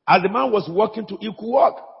 as the man was walking he could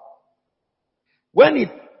walk. When he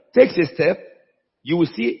takes a step, you will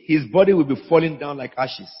see his body will be falling down like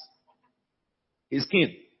ashes. His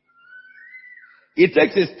skin. He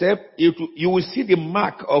takes a step, you will see the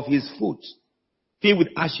mark of his foot filled with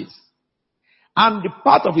ashes. And the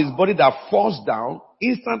part of his body that falls down,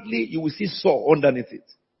 instantly you will see sore underneath it.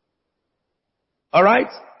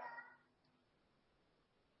 Alright?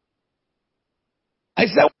 I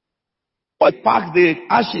said, pack the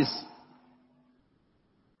ashes.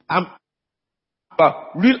 And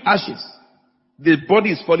real ashes. The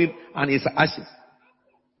body is falling and it's ashes.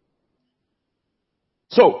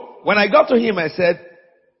 So, when I got to him, I said,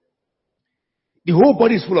 the whole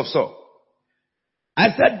body is full of sore. I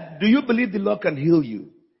said, do you believe the Lord can heal you?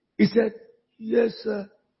 He said, yes, sir.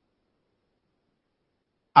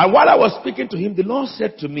 And while I was speaking to him, the Lord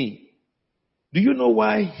said to me, do you know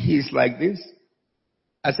why he's like this?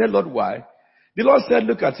 I said, Lord, why? The Lord said,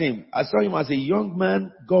 look at him. I saw him as a young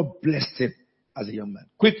man. God blessed him as a young man.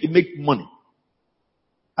 Quick, he make money.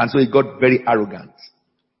 And so he got very arrogant.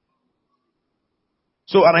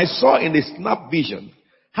 So, and I saw in the snap vision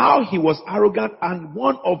how he was arrogant, and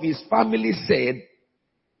one of his family said,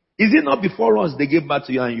 is it not before us they gave birth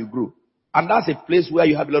to you and you grew? And that's a place where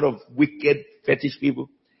you have a lot of wicked fetish people.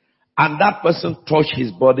 And that person touched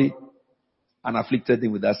his body and afflicted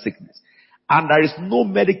him with that sickness. And there is no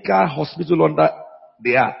medical hospital under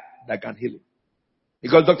the earth that can heal him.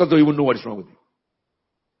 Because doctors don't even know what is wrong with him.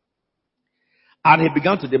 And he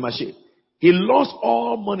began to demonstrate. He lost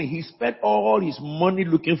all money. He spent all his money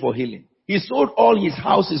looking for healing. He sold all his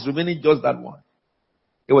houses, remaining just that one.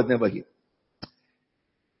 He was never healed.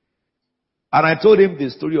 And I told him the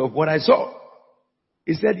story of what I saw.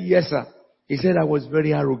 He said, yes, sir. He said, I was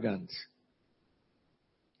very arrogant.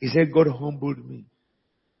 He said, God humbled me.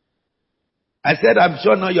 I said, I'm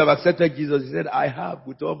sure now you have accepted Jesus. He said, I have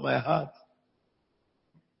with all my heart.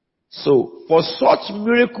 So, for such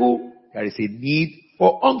miracle, there is a need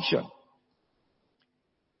for unction.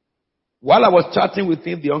 While I was chatting with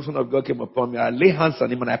him, the unction of God came upon me. I lay hands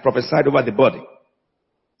on him and I prophesied over the body.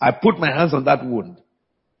 I put my hands on that wound.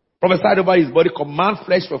 Prophesied over his body, command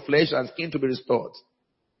flesh for flesh and skin to be restored.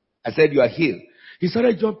 I said, you are healed. He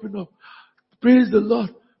started jumping up. Praise the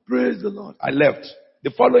Lord. Praise the Lord. I left.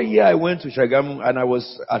 The following year I went to Shagamu and I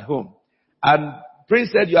was at home. And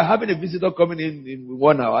Prince said, you are having a visitor coming in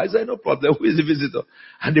 1 hour. I said, no problem. Who is the visitor?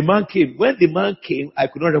 And the man came. When the man came, I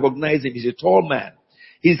could not recognize him. He's a tall man.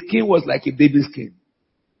 His skin was like a baby's skin.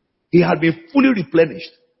 He had been fully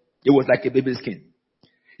replenished. It was like a baby's skin.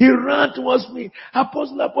 He ran towards me.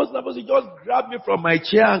 Apostle. He just grabbed me from my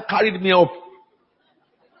chair and carried me up.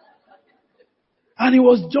 And he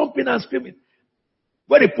was jumping and screaming.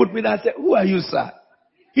 When he put me there, I said, who are you, sir?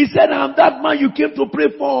 He said, I'm that man you came to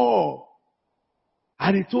pray for.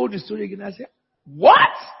 And he told the story again. I said, what?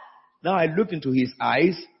 Now I looked into his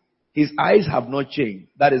eyes. His eyes have not changed.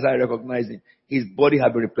 That is how I recognize him. His body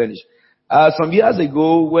had been replenished. Some years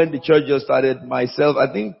ago, when the church just started, myself,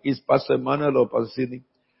 I think it's Pastor Emmanuel or Pastor Sidney.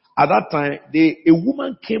 At that time, a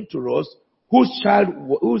woman came to us whose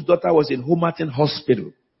daughter was in Homerton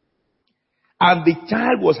Hospital. And the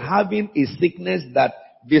child was having a sickness that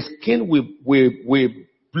the skin will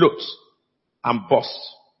bloat and burst.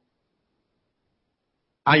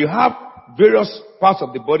 And you have various parts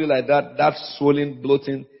of the body like that swelling,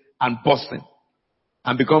 bloating, and bursting,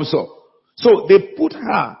 and become so. So they put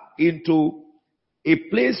her into a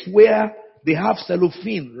place where they have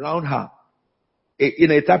cellophane around her,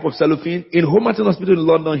 in a type of cellophane, in Homerton Hospital in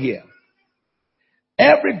London here.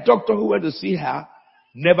 Every doctor who went to see her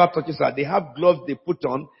never touches her. They have gloves they put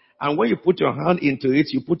on, and when you put your hand into it,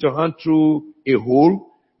 you put your hand through a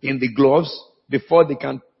hole in the gloves before they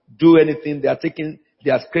can do anything. They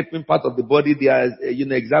are scraping part of the body. They are,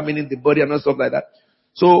 examining the body and stuff like that.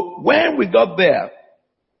 So when we got there,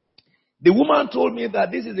 the woman told me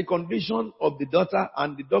that this is the condition of the daughter,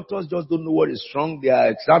 and the doctors just don't know what is wrong. They are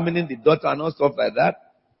examining the daughter and all stuff like that.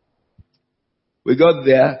 We got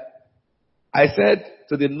there. I said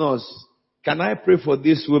to the nurse, can I pray for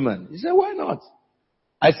this woman? He said, why not?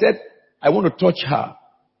 I said, I want to touch her.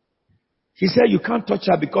 He said, you can't touch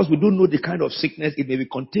her because we don't know the kind of sickness. It may be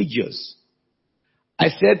contagious. I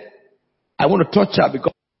said, I want to touch her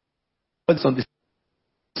because it's on the.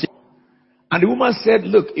 And the woman said,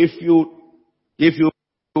 look, if you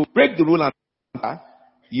break the rule and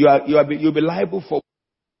you'll be liable for.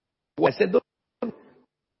 I said, don't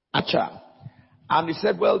touch her. And he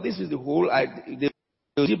said, well, this is the hole. They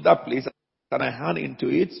leave that place, and I hand into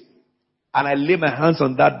it, and I lay my hands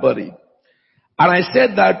on that body. And I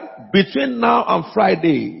said that between now and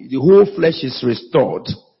Friday, the whole flesh is restored.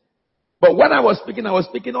 But when I was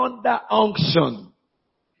speaking under unction.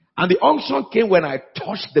 And the unction came when I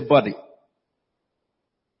touched the body.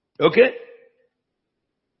 Okay?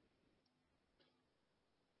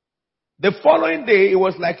 The following day, it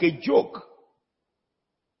was like a joke.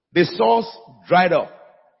 The sores dried up.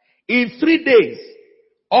 In 3 days,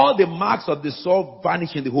 all the marks of the sore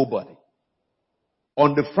vanished in the whole body.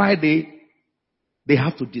 On the Friday, they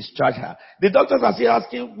have to discharge her. The doctors are still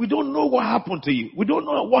asking, we don't know what happened to you. We don't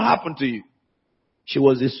know what happened to you. She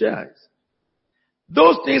was discharged.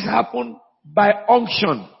 Those things happen by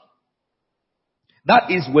unction.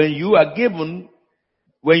 That is when you are given,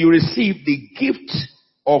 when you receive the gift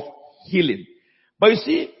of healing. But you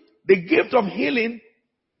see, the gift of healing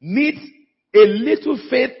needs a little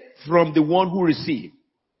faith from the one who receives.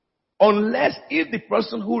 Unless if the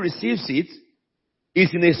person who receives it is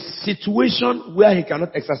in a situation where he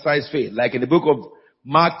cannot exercise faith. Like in the book of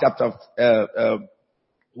Mark chapter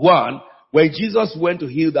 1, where Jesus went to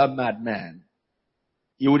heal that madman.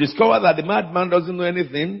 You will discover that the madman doesn't know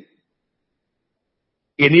anything.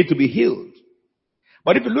 He needs to be healed.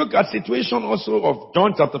 But if you look at situation also of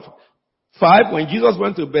John chapter 5, when Jesus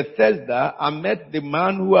went to Bethesda and met the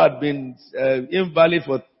man who had been invalid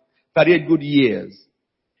for 38 good years.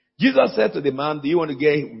 Jesus said to the man, do you want to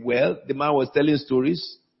get well? The man was telling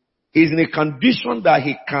stories. He's in a condition that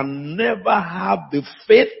he can never have the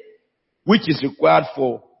faith which is required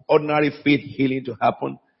for ordinary faith healing to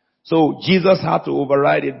happen. So Jesus had to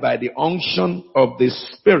override it by the unction of the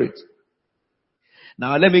Spirit.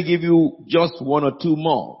 Now let me give you just one or two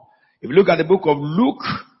more. If you look at the book of Luke,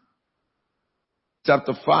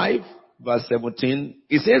 chapter 5, verse 17,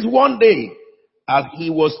 it says, one day, as he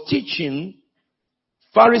was teaching,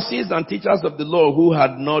 Pharisees and teachers of the law who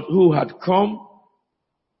had come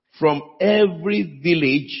from every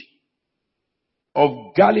village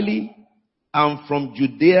of Galilee and from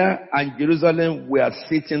Judea and Jerusalem were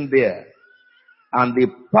sitting there. And the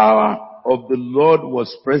power of the Lord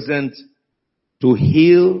was present to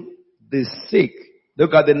heal the sick.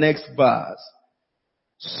 Look at the next verse.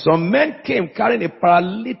 Some men came carrying a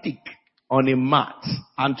paralytic on a mat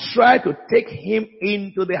and tried to take him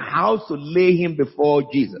into the house to lay him before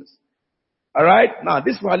Jesus. Alright? Now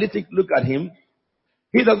this paralytic, look at him.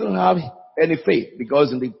 He doesn't have any faith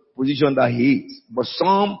because in the position that he is. But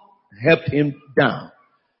some helped him down.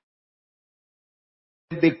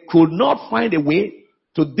 They could not find a way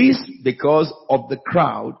to this because of the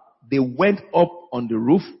crowd. They went up on the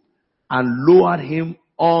roof and lowered him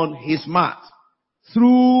on his mat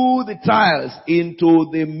through the tiles into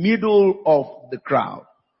the middle of the crowd.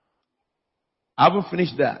 I haven't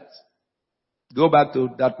finished that. Go back to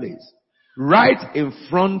that place. Right in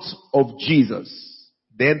front of Jesus.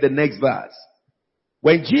 Then the next verse.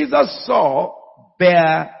 When Jesus saw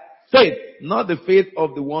their faith, not the faith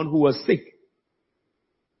of the one who was sick,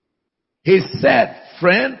 he said,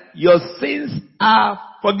 friend, your sins are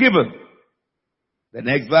forgiven. The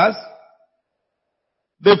next verse.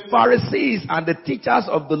 The Pharisees and the teachers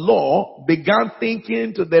of the law began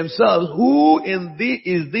thinking to themselves, who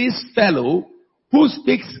is this fellow who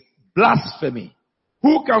speaks blasphemy?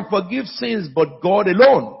 Who can forgive sins but God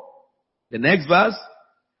alone? The next verse.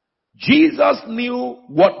 Jesus knew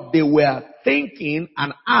what they were thinking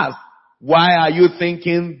and asked, why are you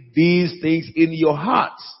thinking these things in your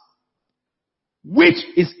hearts? Which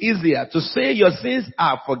is easier, to say your sins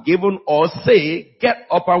are forgiven or say, get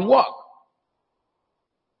up and walk?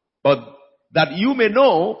 But that you may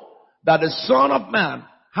know that the Son of Man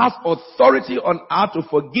has authority on earth to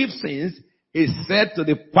forgive sins, he said to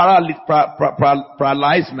the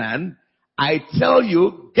paralyzed man, I tell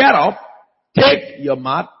you, get up, take your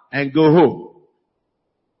mat, and go home.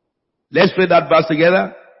 Let's read that verse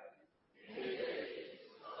together.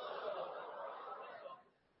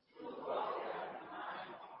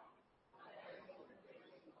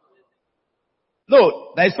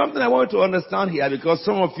 No, there is something I want you to understand here because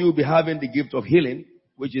some of you will be having the gift of healing,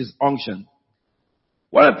 which is unction.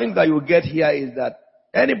 One of the things that you will get here is that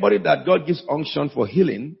anybody that God gives unction for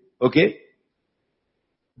healing, okay,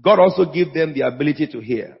 God also gives them the ability to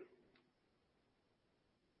hear.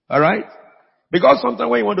 Alright? Because sometimes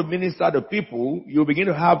when you want to minister to people, you begin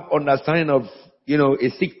to have understanding of, a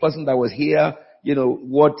sick person that was here,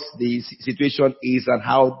 what the situation is and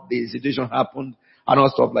how the situation happened and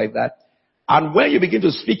all stuff like that. And when you begin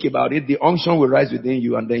to speak about it, the unction will rise within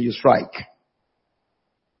you and then you strike.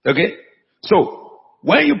 Okay? So,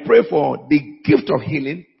 when you pray for the gift of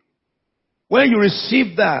healing, when you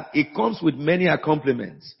receive that, it comes with many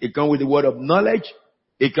accompaniments. It comes with the word of knowledge.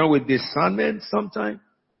 It comes with discernment sometimes.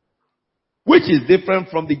 Which is different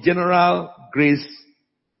from the general grace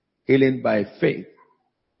healing by faith.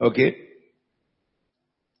 Okay?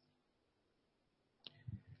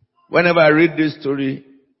 Whenever I read this story,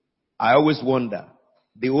 I always wonder.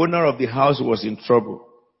 The owner of the house was in trouble.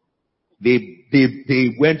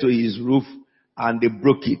 They went to his roof and they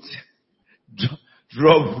broke it.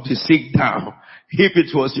 Drove the sick down. If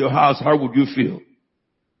it was your house, how would you feel?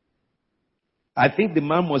 I think the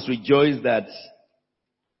man must rejoice that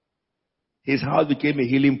his house became a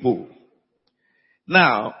healing pool.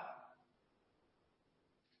 Now,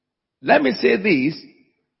 let me say this.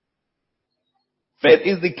 Faith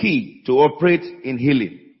is the key to operate in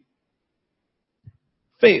healing.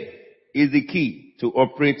 Faith is the key to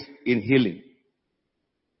operate in healing.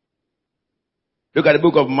 Look at the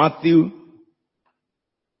book of Matthew.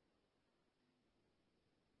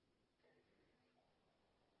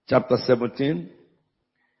 Chapter 17.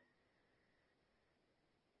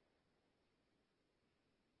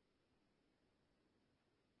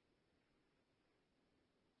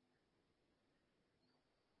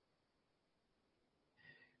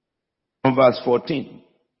 From verse 14.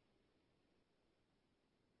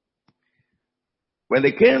 When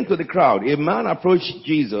they came to the crowd, a man approached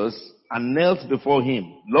Jesus and knelt before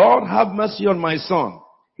him. Lord, have mercy on my son.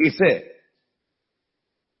 He said,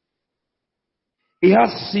 he has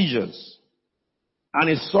seizures and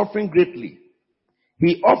is suffering greatly.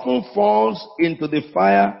 He often falls into the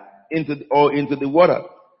fire, into the water.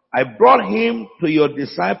 I brought him to your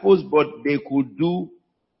disciples, but they could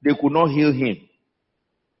not heal him.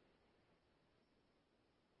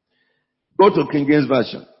 Go to King James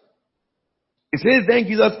Version. It says, then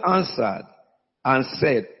Jesus answered and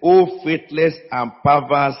said, O faithless and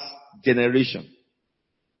perverse generation,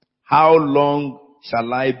 how long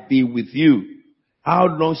shall I be with you? How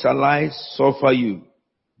long shall I suffer you?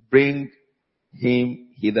 Bring him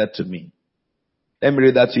hither to me. Let me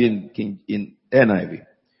read that to you in NIV.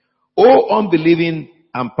 O unbelieving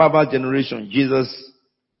and perverse generation, Jesus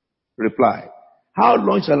replied, how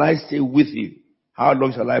long shall I stay with you? How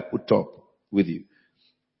long shall I put up with you?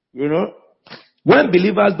 You know, when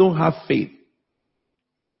believers don't have faith,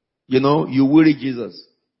 you worry Jesus.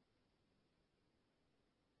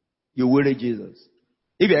 You worry Jesus.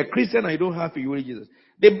 If you're a Christian and you don't have faith, you worry Jesus.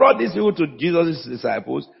 They brought these people to Jesus'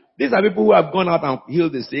 disciples. These are people who have gone out and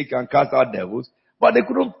healed the sick and cast out devils, but they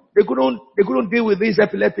couldn't deal with this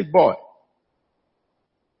epileptic boy.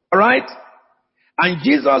 Alright? And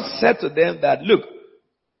Jesus said to them that, look,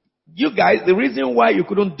 you guys, the reason why you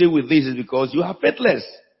couldn't deal with this is because you are faithless.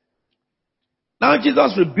 Now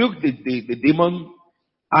Jesus rebuked the demon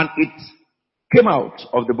and it came out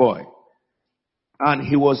of the boy. And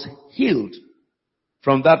he was healed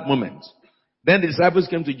from that moment. Then the disciples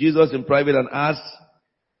came to Jesus in private and asked,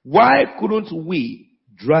 why couldn't we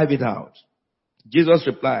drive it out? Jesus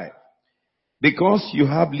replied, because you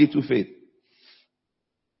have little faith.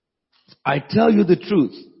 I tell you the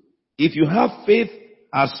truth. If you have faith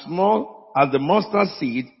as small as the mustard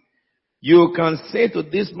seed, you can say to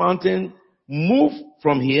this mountain, move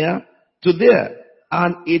from here to there,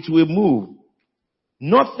 and it will move.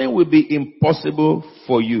 Nothing will be impossible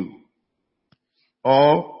for you,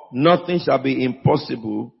 or nothing shall be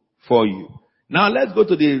impossible for you. Now let's go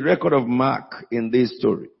to the record of Mark in this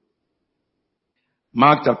story.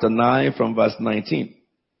 Mark chapter 9 from verse 19.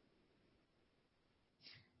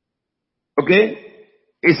 Okay?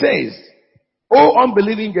 It says, O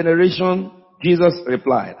unbelieving generation, Jesus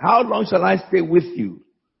replied, how long shall I stay with you?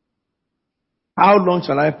 How long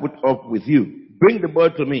shall I put up with you? Bring the boy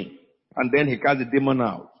to me. And then he cast the demon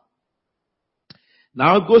out.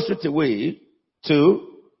 Now go straight away to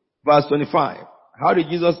verse 25. How did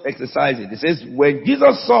Jesus exercise it? It says, when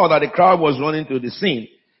Jesus saw that the crowd was running to the scene,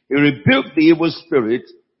 he rebuked the evil spirit.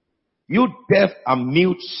 You deaf and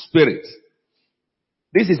mute spirit.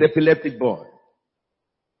 This is epileptic boy.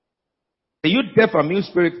 You deaf and mute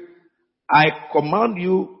spirit, I command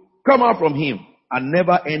you, come out from him and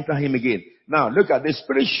never enter him again. Now look at the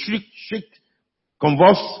spirit shrieked,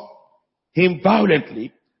 convulsed him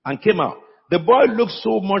violently and came out. The boy looked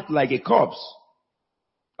so much like a corpse,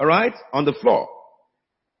 alright, on the floor,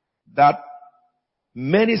 that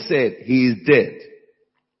many said he is dead.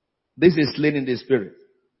 This is slain in the spirit.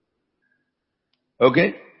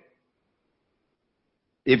 Okay?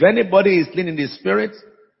 If anybody is slain in the spirit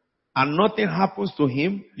and nothing happens to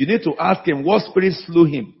him, you need to ask him what spirit slew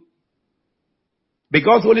him.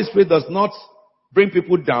 Because Holy Spirit does not bring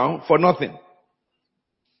people down for nothing.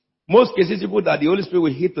 Most cases, people that the Holy Spirit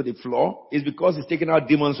will hit to the floor is because He's taking out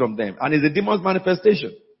demons from them. And it's a demon's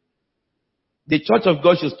manifestation. The church of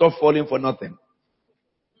God should stop falling for nothing.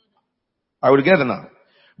 Are we together now?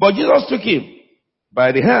 But Jesus took him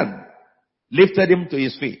by the hand, lifted him to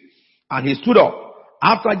his feet, and he stood up.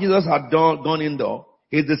 After Jesus had gone indoor,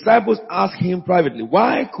 his disciples asked him privately,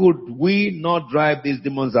 why could we not drive these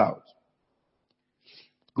demons out?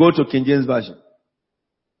 Go to King James Version.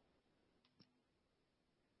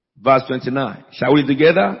 Verse 29. Shall we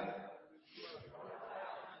together?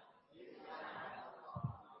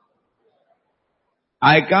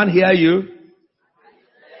 I can't hear you.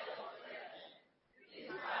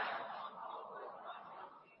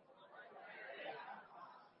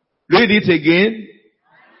 Read it again.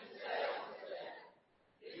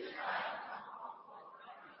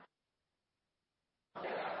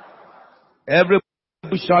 Everybody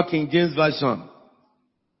shout King James Version.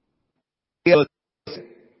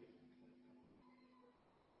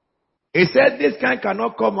 He said this kind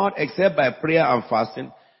cannot come out except by prayer and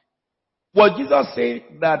fasting. Was Jesus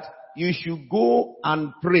saying that you should go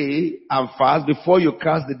and pray and fast before you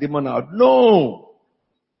cast the demon out? No.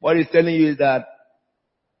 What he's telling you is that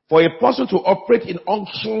for a person to operate in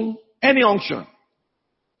unction, any unction,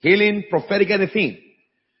 healing, prophetic, anything,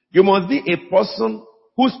 you must be a person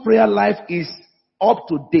whose prayer life is up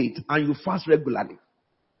to date and you fast regularly.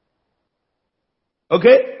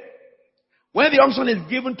 Okay? When the unction is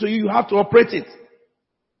given to you, you have to operate it.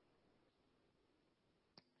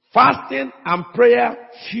 Fasting and prayer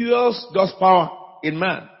fuels God's power in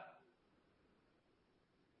man.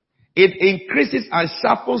 It increases and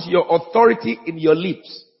sharpens your authority in your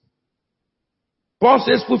lips. Paul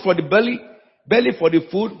says food for the belly, belly for the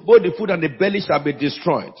food, both the food and the belly shall be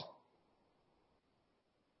destroyed.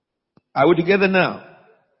 Are we together now?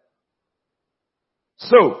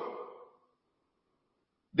 So,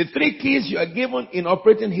 the three keys you are given in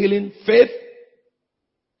operating healing: faith,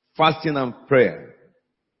 fasting, and prayer.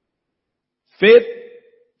 Faith,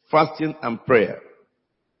 fasting, and prayer.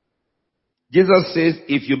 Jesus says,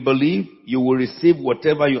 if you believe, you will receive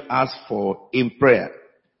whatever you ask for in prayer.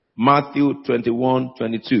 Matthew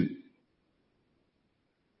 21:22.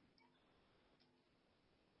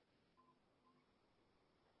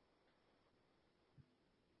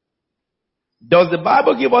 Does the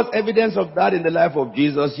Bible give us evidence of that in the life of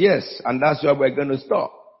Jesus? Yes, and that's where we're going to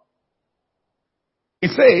stop.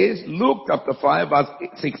 It says, Luke chapter 5 verse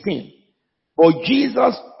 16. For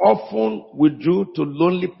Jesus often withdrew to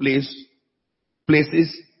lonely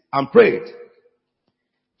places and prayed.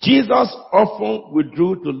 Jesus often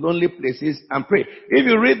withdrew to lonely places and prayed. If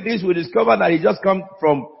you read this, we discover that it just comes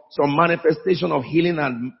from some manifestation of healing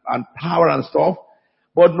and power and stuff.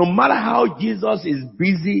 But no matter how Jesus is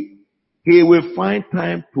busy, he will find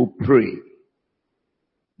time to pray.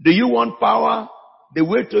 Do you want power? The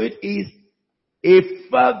way to it is a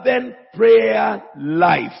fervent prayer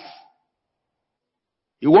life.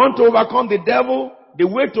 You want to overcome the devil? The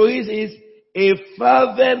way to it is a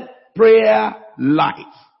fervent prayer life.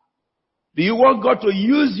 Do you want God to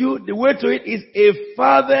use you? The way to it is a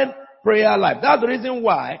fervent prayer life. That's the reason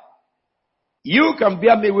why you can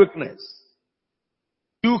bear me witness.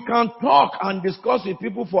 You can talk and discuss with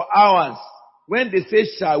people for hours. When they say,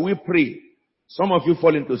 shall we pray? Some of you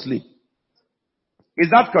fall into sleep.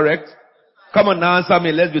 Is that correct? Come on now, answer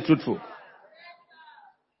me. Let's be truthful.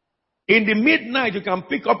 In the midnight, you can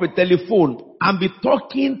pick up a telephone and be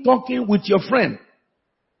talking with your friend.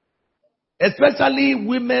 Especially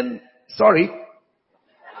women,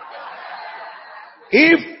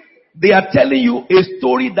 if they are telling you a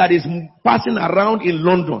story that is passing around in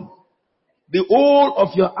London, the whole of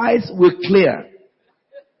your eyes will clear.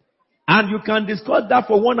 And you can discuss that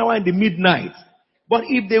for 1 hour in the midnight. But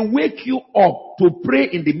if they wake you up to pray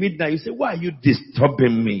in the midnight, you say, why are you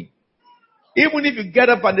disturbing me? Even if you get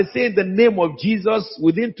up and they say in the name of Jesus,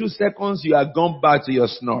 within 2 seconds you are gone back to your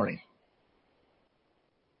snoring.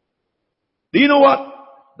 Do you know what?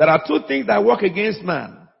 There are two things that work against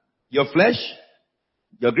man. Your flesh,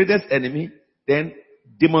 your greatest enemy, then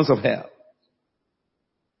demons of hell.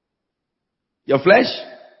 Your flesh,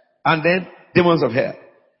 and then demons of hell.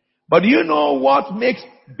 But do you know what makes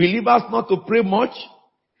believers not to pray much?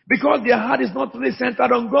 Because their heart is not really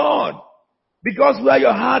centered on God. Because where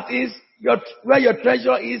your heart is, where your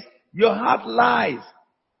treasure is, your heart lies.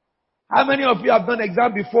 How many of you have done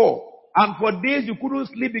exam before? And for days you couldn't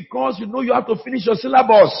sleep because you know you have to finish your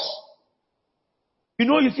syllabus. You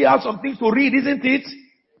know you still have some things to read, isn't it?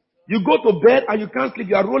 You go to bed and you can't sleep.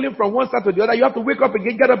 You are rolling from one side to the other. You have to wake up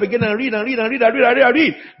again, get up again and read and read and read and read and read and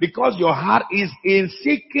read. Because your heart is in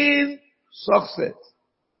seeking success.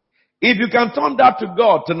 If you can turn that to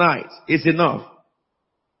God tonight, it's enough.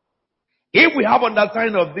 If we have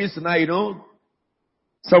understanding of this tonight, you know,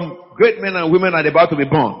 some great men and women are about to be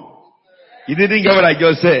born. You didn't get what I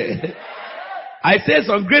just said. I said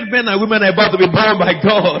some great men and women are about to be born by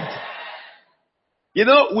God. You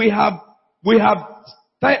know, we have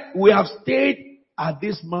stayed at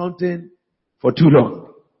this mountain for too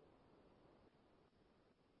long.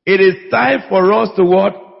 It is time for us to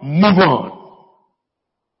what? Move on.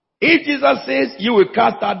 If Jesus says you will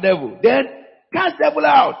cast that devil, then cast devil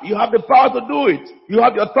out. You have the power to do it. You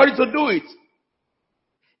have the authority to do it.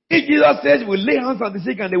 If Jesus says we lay hands on the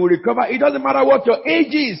sick and they will recover, it doesn't matter what your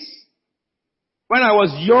age is. When I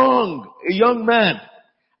was a young man,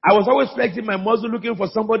 I was always flexing my muscle looking for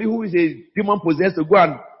somebody who is a demon possessed to go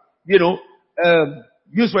and,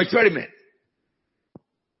 use for experiment.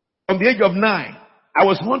 From the age of 9, I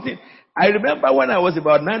was hunting. I remember when I was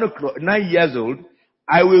about 9 years old,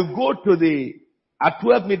 I will go at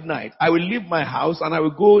 12 midnight, I will leave my house and I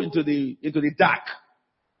will go into the dark.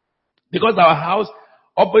 Because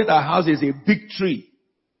opposite our house is a big tree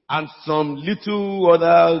and some little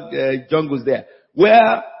other jungles there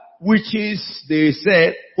where witches, they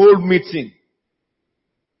said, hold meeting.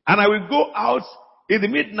 And I will go out in the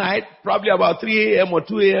midnight, probably about 3 a.m. or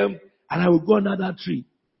 2 a.m., and I will go under that tree.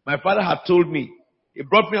 My father had told me. He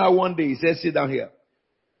brought me out one day. He said, sit down here.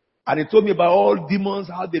 And he told me about all demons,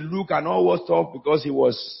 how they look and all what stuff, because he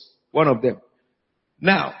was One of them.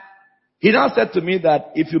 Now, he now said to me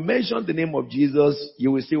that if you mention the name of Jesus,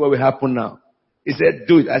 you will see what will happen now. He said,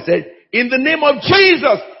 do it. I said, in the name of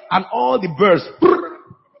Jesus, and all the birds.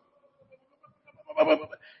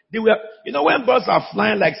 They were, you know, when birds are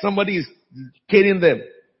flying like somebody is killing them.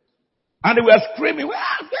 And they were screaming,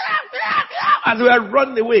 and they were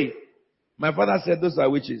running away. My father said, those are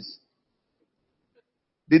witches.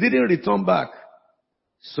 They didn't return back.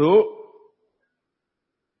 So,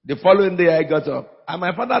 the following day I got up. And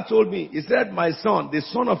my father told me, he said, my son, the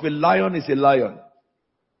son of a lion is a lion.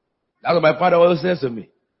 That's what my father always says to me.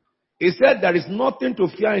 He said, there is nothing to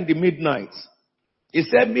fear in the midnight. He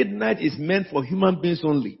said, midnight is meant for human beings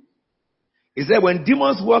only. He said, when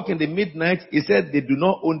demons walk in the midnight, he said, they do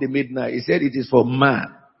not own the midnight. He said, it is for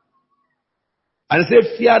man. And he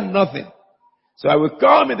said, fear nothing. So I will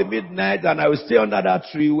come in the midnight and I will stay under that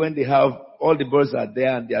tree when they have, all the birds are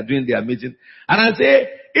there and they are doing their meeting. And I say,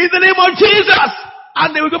 in the name of Jesus!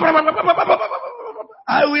 And they will go,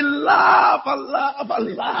 I will laugh and laugh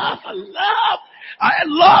and laugh and laugh. I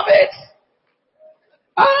love it.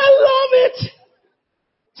 I love it.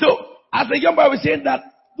 So, as a young boy, I was saying that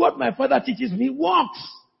what my father teaches me works.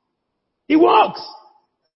 It works.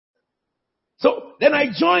 So, then I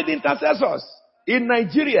joined the intercessors in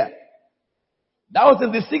Nigeria. That was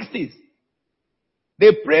in the 60s.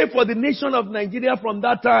 They prayed for the nation of Nigeria from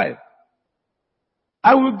that time.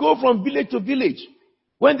 I will go from village to village.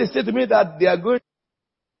 When they say to me that they are going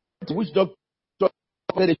to which doctor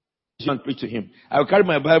and preach to him, I will carry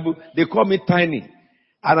my Bible. They call me Tiny.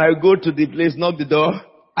 And I will go to the place, knock the door.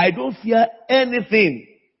 I don't fear anything.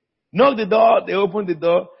 Knock the door, they open the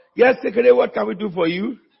door. Yes, Secretary, what can we do for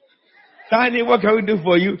you? Tiny, what can we do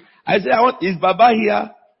for you? I say, is Baba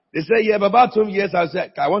here? They say, yeah, Baba told me yes. I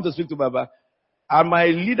said, I want to speak to Baba. And my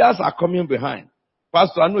leaders are coming behind.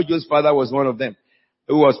 Pastor Anojo's father was one of them,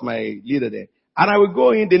 who was my leader there. And I will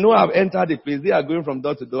go in, they know I've entered the place. They are going from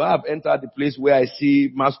door to door. I've entered the place where I see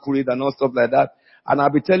masquerade and all stuff like that. And I'll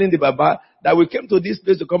be telling the Baba that we came to this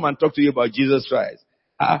place to come and talk to you about Jesus Christ.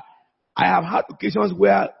 I have had occasions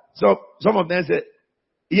where some of them say,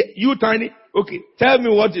 yeah, you Tiny, okay, tell me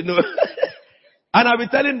what you know. And I'll be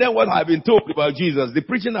telling them what I've been told about Jesus. The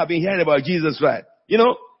preaching I've been hearing about Jesus Christ. You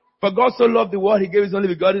know, for God so loved the world, He gave His only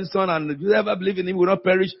begotten Son, and whoever believes in Him will not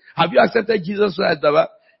perish. Have you accepted Jesus Christ, Baba?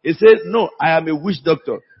 He said, no, I am a witch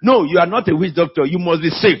doctor. No, you are not a witch doctor. You must be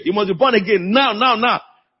saved. You must be born again. Now.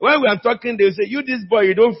 When we are talking, they will say, you this boy,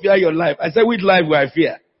 you don't fear your life. I said, which life will I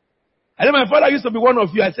fear? And then my father used to be one of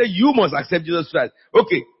you. I said, you must accept Jesus Christ.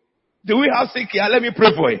 Okay. Do we have sick here? Let me pray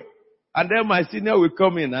for him. And then my senior will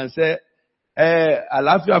come in and say,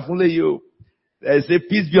 Alafia Funle, you say,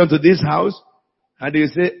 peace be unto this house. And they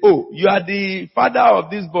say, oh, you are the father of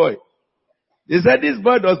this boy. They said this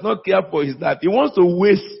boy does not care for his life. He wants to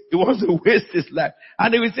waste his life.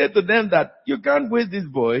 And they will say to them that you can't waste this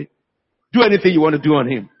boy. Do anything you want to do on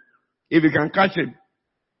him. If you can catch him.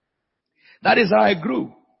 That is how I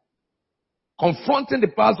grew. Confronting the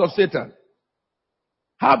powers of Satan.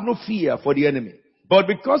 Have no fear for the enemy. But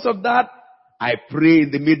because of that, I pray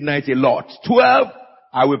in the midnight a lot. 12,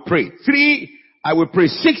 I will pray. 3, I will pray.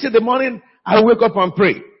 6 in the morning, I will wake up and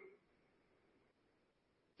pray.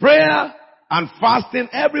 Prayer and fasting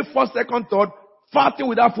every first, second, third. Fasting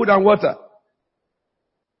without food and water.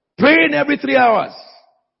 Praying every 3 hours.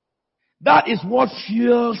 That is what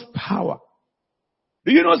fuels power.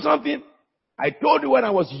 Do you know something? I told you when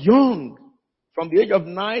I was young, from the age of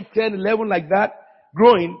 9, 10, 11 like that,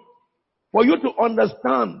 growing, for you to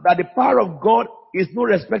understand that the power of God is no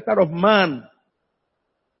respecter of man.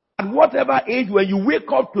 At whatever age, when you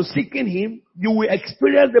wake up to seeking Him, you will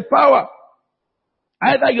experience the power.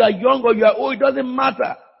 Either you are young or you are old, it doesn't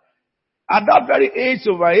matter. At that very age,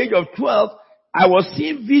 over age of 12, I was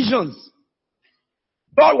seeing visions.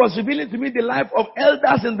 God was revealing to me the life of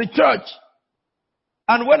elders in the church.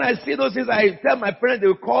 And when I see those things, I tell my parents, they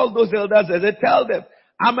will call those elders and they tell them.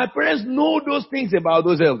 And my parents know those things about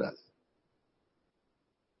those elders.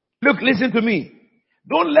 Look, listen to me.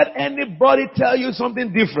 Don't let anybody tell you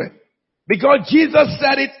something different. Because Jesus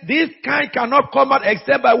said it, this kind cannot come out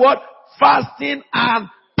except by what? Fasting and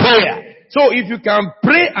prayer. So if you can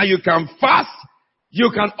pray and you can fast,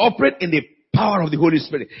 you can operate in the power of the Holy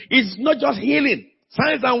Spirit. It's not just healing.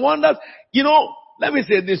 Signs and wonders. You know, let me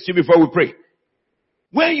say this to you before we pray.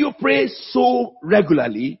 When you pray so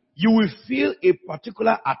regularly, you will feel a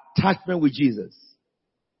particular attachment with Jesus.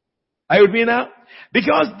 Are you with me now?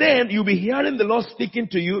 Because then you'll be hearing the Lord speaking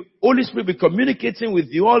to you. Holy Spirit will be communicating with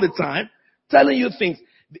you all the time, telling you things.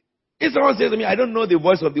 If someone says to me, I don't know the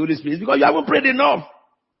voice of the Holy Spirit, it's because you haven't prayed enough.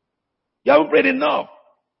 You haven't prayed enough.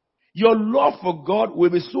 Your love for God will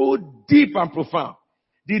be so deep and profound.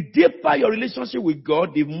 The deeper your relationship with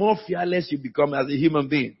God, the more fearless you become as a human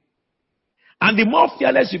being. And the more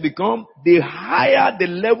fearless you become, the higher the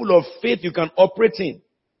level of faith you can operate in.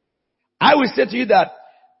 I will say to you that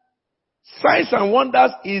signs and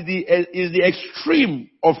wonders is the extreme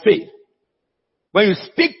of faith. When you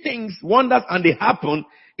speak things, wonders, and they happen,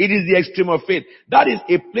 it is the extreme of faith. That is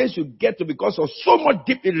a place you get to because of so much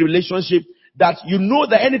deep in relationship that you know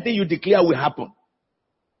that anything you declare will happen.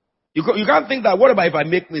 You can't think that, what about if I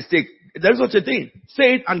make mistake? There is such a thing.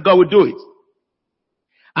 Say it and God will do it.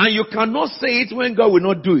 And you cannot say it when God will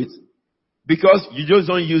not do it. Because you just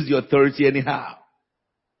don't use the authority anyhow.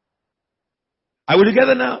 Are we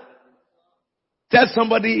together now? Tell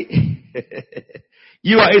somebody,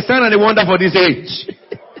 you are a sign and a wonder for this age.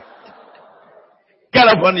 Get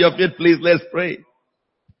up on your feet, please. Let's pray.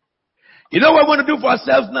 You know what we want to do for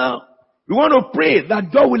ourselves now? We want to pray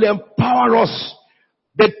that God will empower us.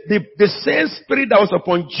 The same spirit that was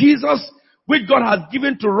upon Jesus, which God has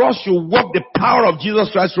given to us, should work the power of Jesus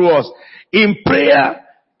Christ through us. In prayer,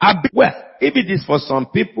 well, if it is for some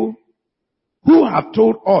people who have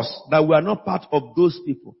told us that we are not part of those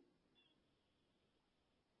people.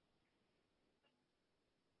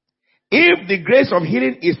 If the grace of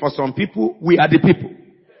healing is for some people, we are the people.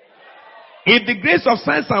 If the grace of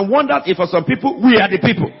signs and wonders is for some people, we are the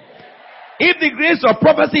people. If the grace of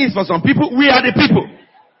prophecy is for some people, we are the people.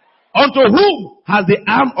 Unto whom has the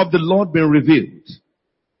arm of the Lord been revealed?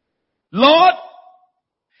 Lord,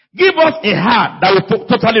 give us a heart that will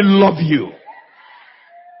totally love you.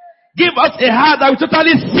 Give us a heart that will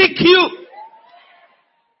totally seek you.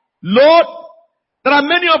 Lord, there are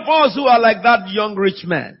many of us who are like that young rich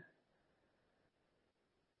man.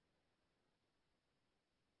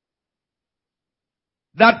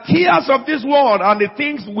 That tears of this world and the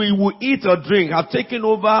things we will eat or drink have taken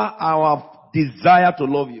over our desire to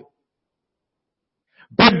love you.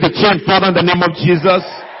 Break the chain, Father, in the name of Jesus.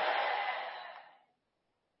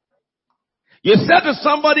 You said to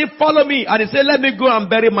somebody, follow me. And he said, let me go and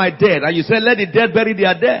bury my dead. And you said, let the dead bury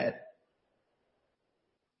their dead.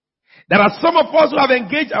 There are some of us who have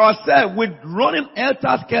engaged ourselves with running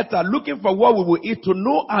helter-skelter, looking for what we will eat to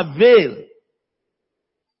no avail.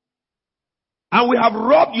 And we have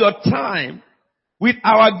robbed your time with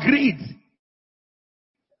our greed.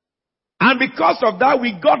 And because of that,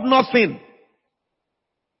 we got nothing.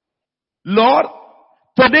 Lord,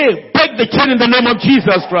 today, break the chain in the name of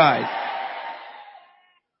Jesus Christ.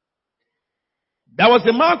 There was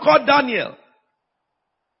a man called Daniel.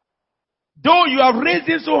 Though you have raised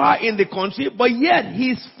him so high in the country, but yet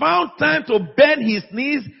he's found time to bend his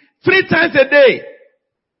knees 3 times a day.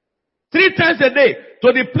 3 times a day.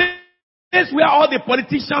 To the place where all the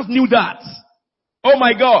politicians knew that. Oh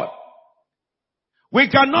my God. We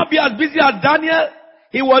cannot be as busy as Daniel.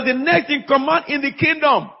 He was the next in command in the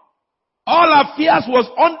kingdom. All affairs was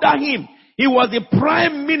under him. He was the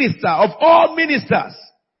prime minister of all ministers.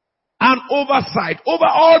 And oversight over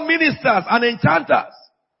all ministers and enchanters.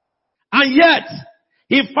 And yet,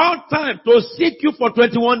 he found time to seek you for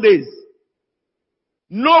 21 days.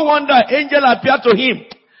 No wonder angel appeared to him.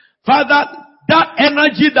 Father, that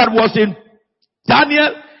energy that was in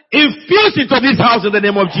Daniel, infused into this house in the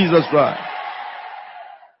name of Jesus Christ.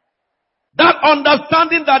 That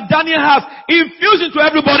understanding that Daniel has, infused into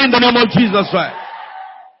everybody in the name of Jesus Christ.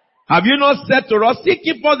 Have you not said to us, seek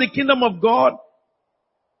ye first the kingdom of God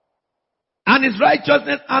and his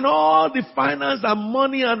righteousness, and all the finance and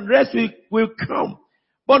money and rest will come.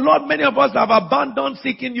 But Lord, many of us have abandoned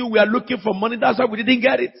seeking you. We are looking for money. That's why we didn't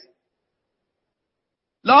get it.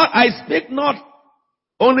 Lord, I speak not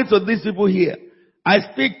only to these people here. I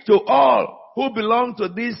speak to all who belong to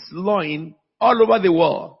this line all over the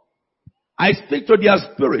world. I speak to their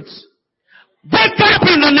spirits. Wake up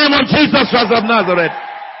in the name of Jesus Christ of Nazareth.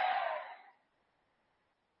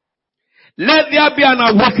 Let there be an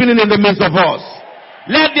awakening in the midst of us.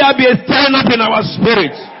 Let there be a stirring up in our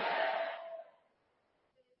spirits.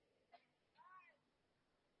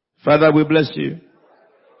 Father, we bless you.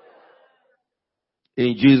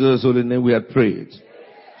 In Jesus' holy name we have prayed.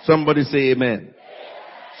 Somebody say amen.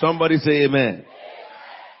 Somebody say amen.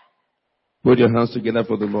 Put your hands together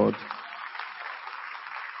for the Lord.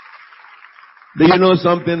 Do you know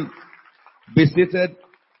something? Be seated.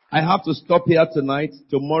 I have to stop here tonight.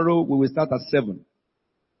 Tomorrow we will start at 7.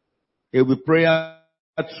 It will be prayer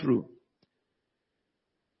through.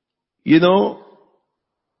 You know,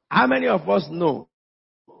 how many of us know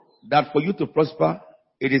that for you to prosper,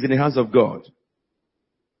 it is in the hands of God?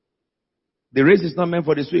 The race is not meant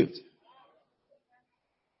for the swift.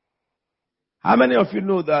 How many of you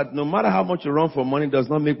know that no matter how much you run for money, does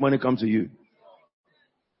not make money come to you?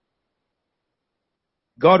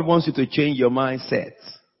 God wants you to change your mindset.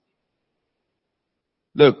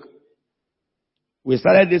 Look, we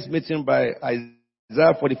started this meeting by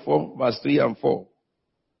Isaiah 44, verse 3 and 4.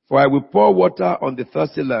 For I will pour water on the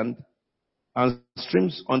thirsty land and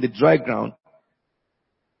streams on the dry ground,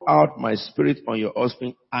 out my spirit on your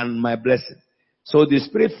offspring and my blessing. So the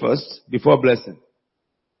spirit first before blessing.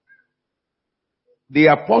 The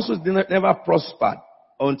apostles never prospered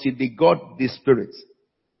until they got the spirit.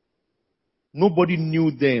 Nobody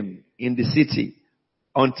knew them in the city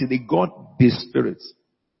until they got the spirit.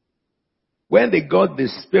 When they got the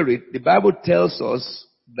spirit, the Bible tells us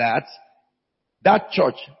that that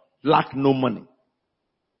church lacked no money.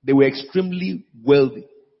 They were extremely wealthy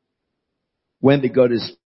when they got the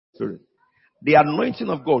spirit. The anointing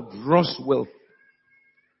of God draws wealth,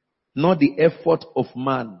 not the effort of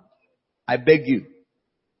man. I beg you.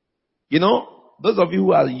 You know, those of you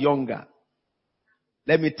who are younger,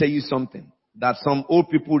 let me tell you something that some old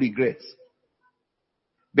people regret.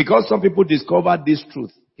 Because some people discovered this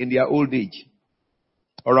truth in their old age.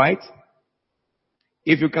 Alright?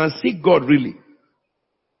 If you can seek God really,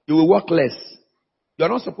 you will work less. You are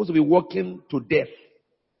not supposed to be working to death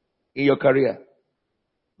in your career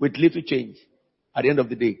with little change at the end of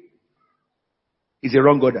the day. It's a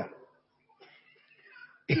wrong order.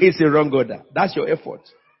 It's a wrong order. That's your effort.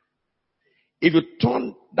 If you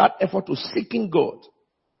turn that effort to seeking God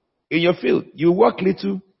in your field, you work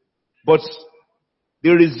little, but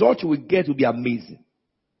the result you will get will be amazing.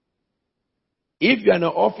 If you're in an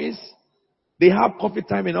office, they have coffee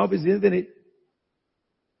time in office, isn't it?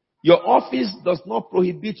 Your office does not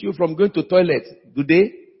prohibit you from going to toilet, do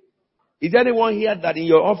they? Is there anyone here that in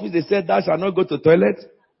your office they said that shall not go to toilet?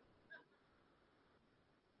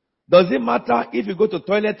 Does it matter if you go to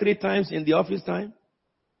toilet 3 times in the office time?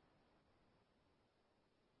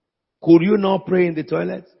 Could you not pray in the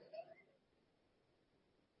toilet?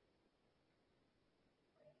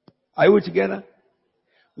 Are you together?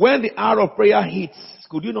 When the hour of prayer hits,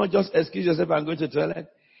 could you not just excuse yourself and go to the toilet?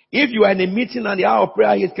 If you are in a meeting and the hour of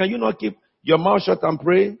prayer hits, can you not keep your mouth shut and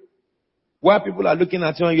pray? While people are looking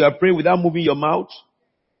at you and you are praying without moving your mouth?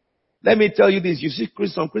 Let me tell you this. You see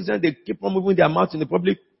some Christians, they keep on moving their mouth in the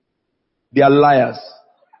public. They are liars.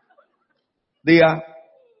 They are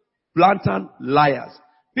blatant liars.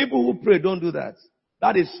 People who pray don't do that.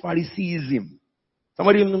 That is Phariseeism.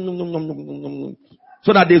 Somebody,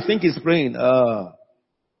 so that they think he's praying.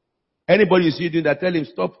 Anybody you see doing that, tell him,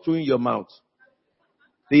 stop chewing your mouth.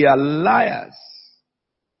 They are liars.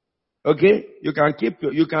 Okay? You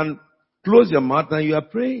can close your mouth and you are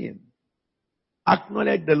praying.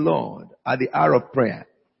 Acknowledge the Lord at the hour of prayer.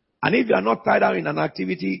 And if you are not tied down in an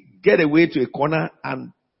activity, get away to a corner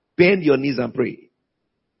and bend your knees and pray.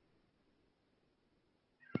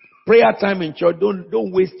 Prayer time in church,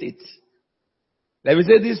 don't waste it. Let me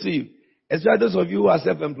say this to you. Especially those of you who are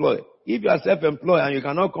self-employed. If you are self-employed and you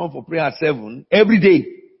cannot come for prayer at 7, every day,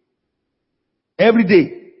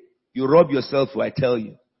 you rob yourself, I tell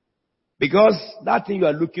you. Because that thing you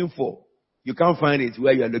are looking for, you can't find it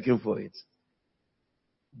where you are looking for it.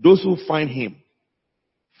 Those who find him,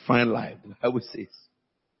 find life. I would say.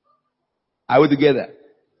 Are we together?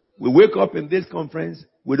 We wake up in this conference,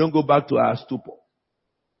 we don't go back to our stupor.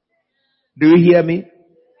 Do you hear me?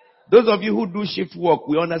 Those of you who do shift work,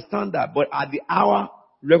 we understand that. But at the hour,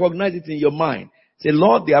 recognize it in your mind. Say,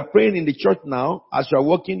 Lord, they are praying in the church now. As you are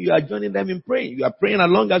working, you are joining them in praying. You are praying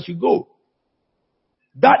along as you go.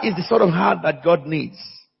 That is the sort of heart that God needs.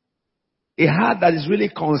 A heart that is really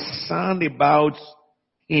concerned about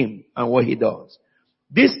him and what he does.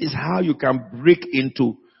 This is how you can break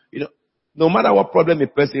into, no matter what problem a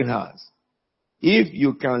person has, if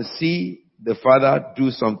you can see the Father do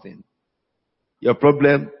something, your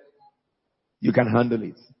problem, you can handle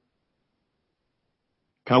it.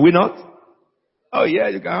 Can we not? Oh yeah,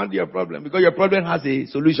 you can handle your problem because your problem has a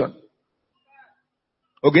solution.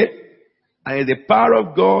 Okay? And it's the power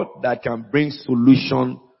of God that can bring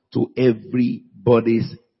solution to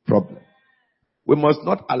everybody's problem. We must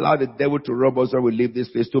not allow the devil to rob us when we leave this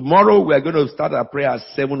place. Tomorrow we are going to start our prayer at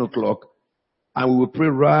 7 o'clock and we will pray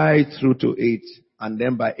right through to 8. And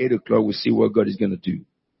then by 8 o'clock we'll see what God is going to do.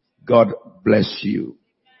 God bless you.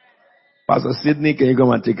 Pastor Sidney, can you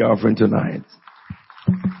come and take our offering tonight?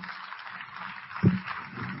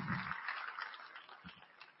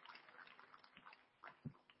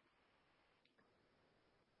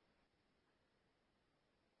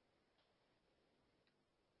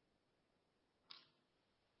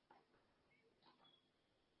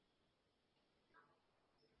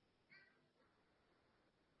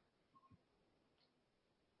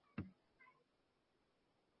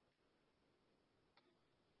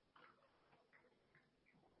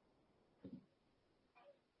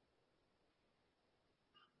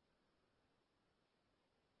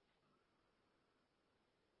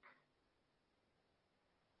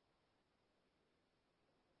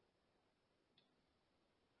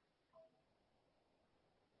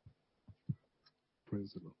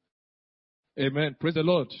 Praise the Lord. Amen. Praise the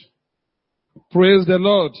Lord. Praise the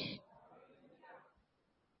Lord.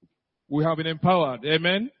 We have been empowered.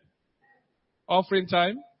 Amen. Offering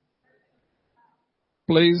time.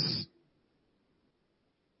 Please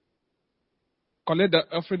collect the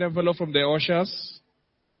offering envelope from the ushers.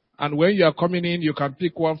 And when you are coming in, you can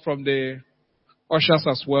pick one from the ushers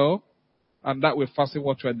as well. And that will fasten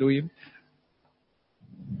what you are doing.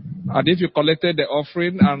 And if you collected the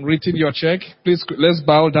offering and written your check, please let's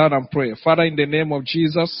bow down and pray. Father, in the name of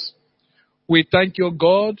Jesus, we thank you,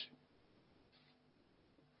 God,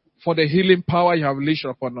 for the healing power you have unleashed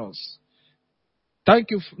upon us.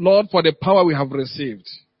 Thank you, Lord, for the power we have received.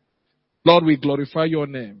 Lord, we glorify your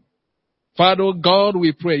name. Father God,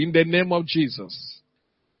 we pray in the name of Jesus.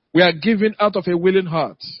 We are giving out of a willing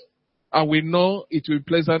heart, and we know it will be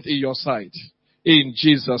pleasant in your sight. In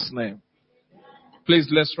Jesus' name. Please,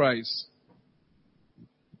 let's rise.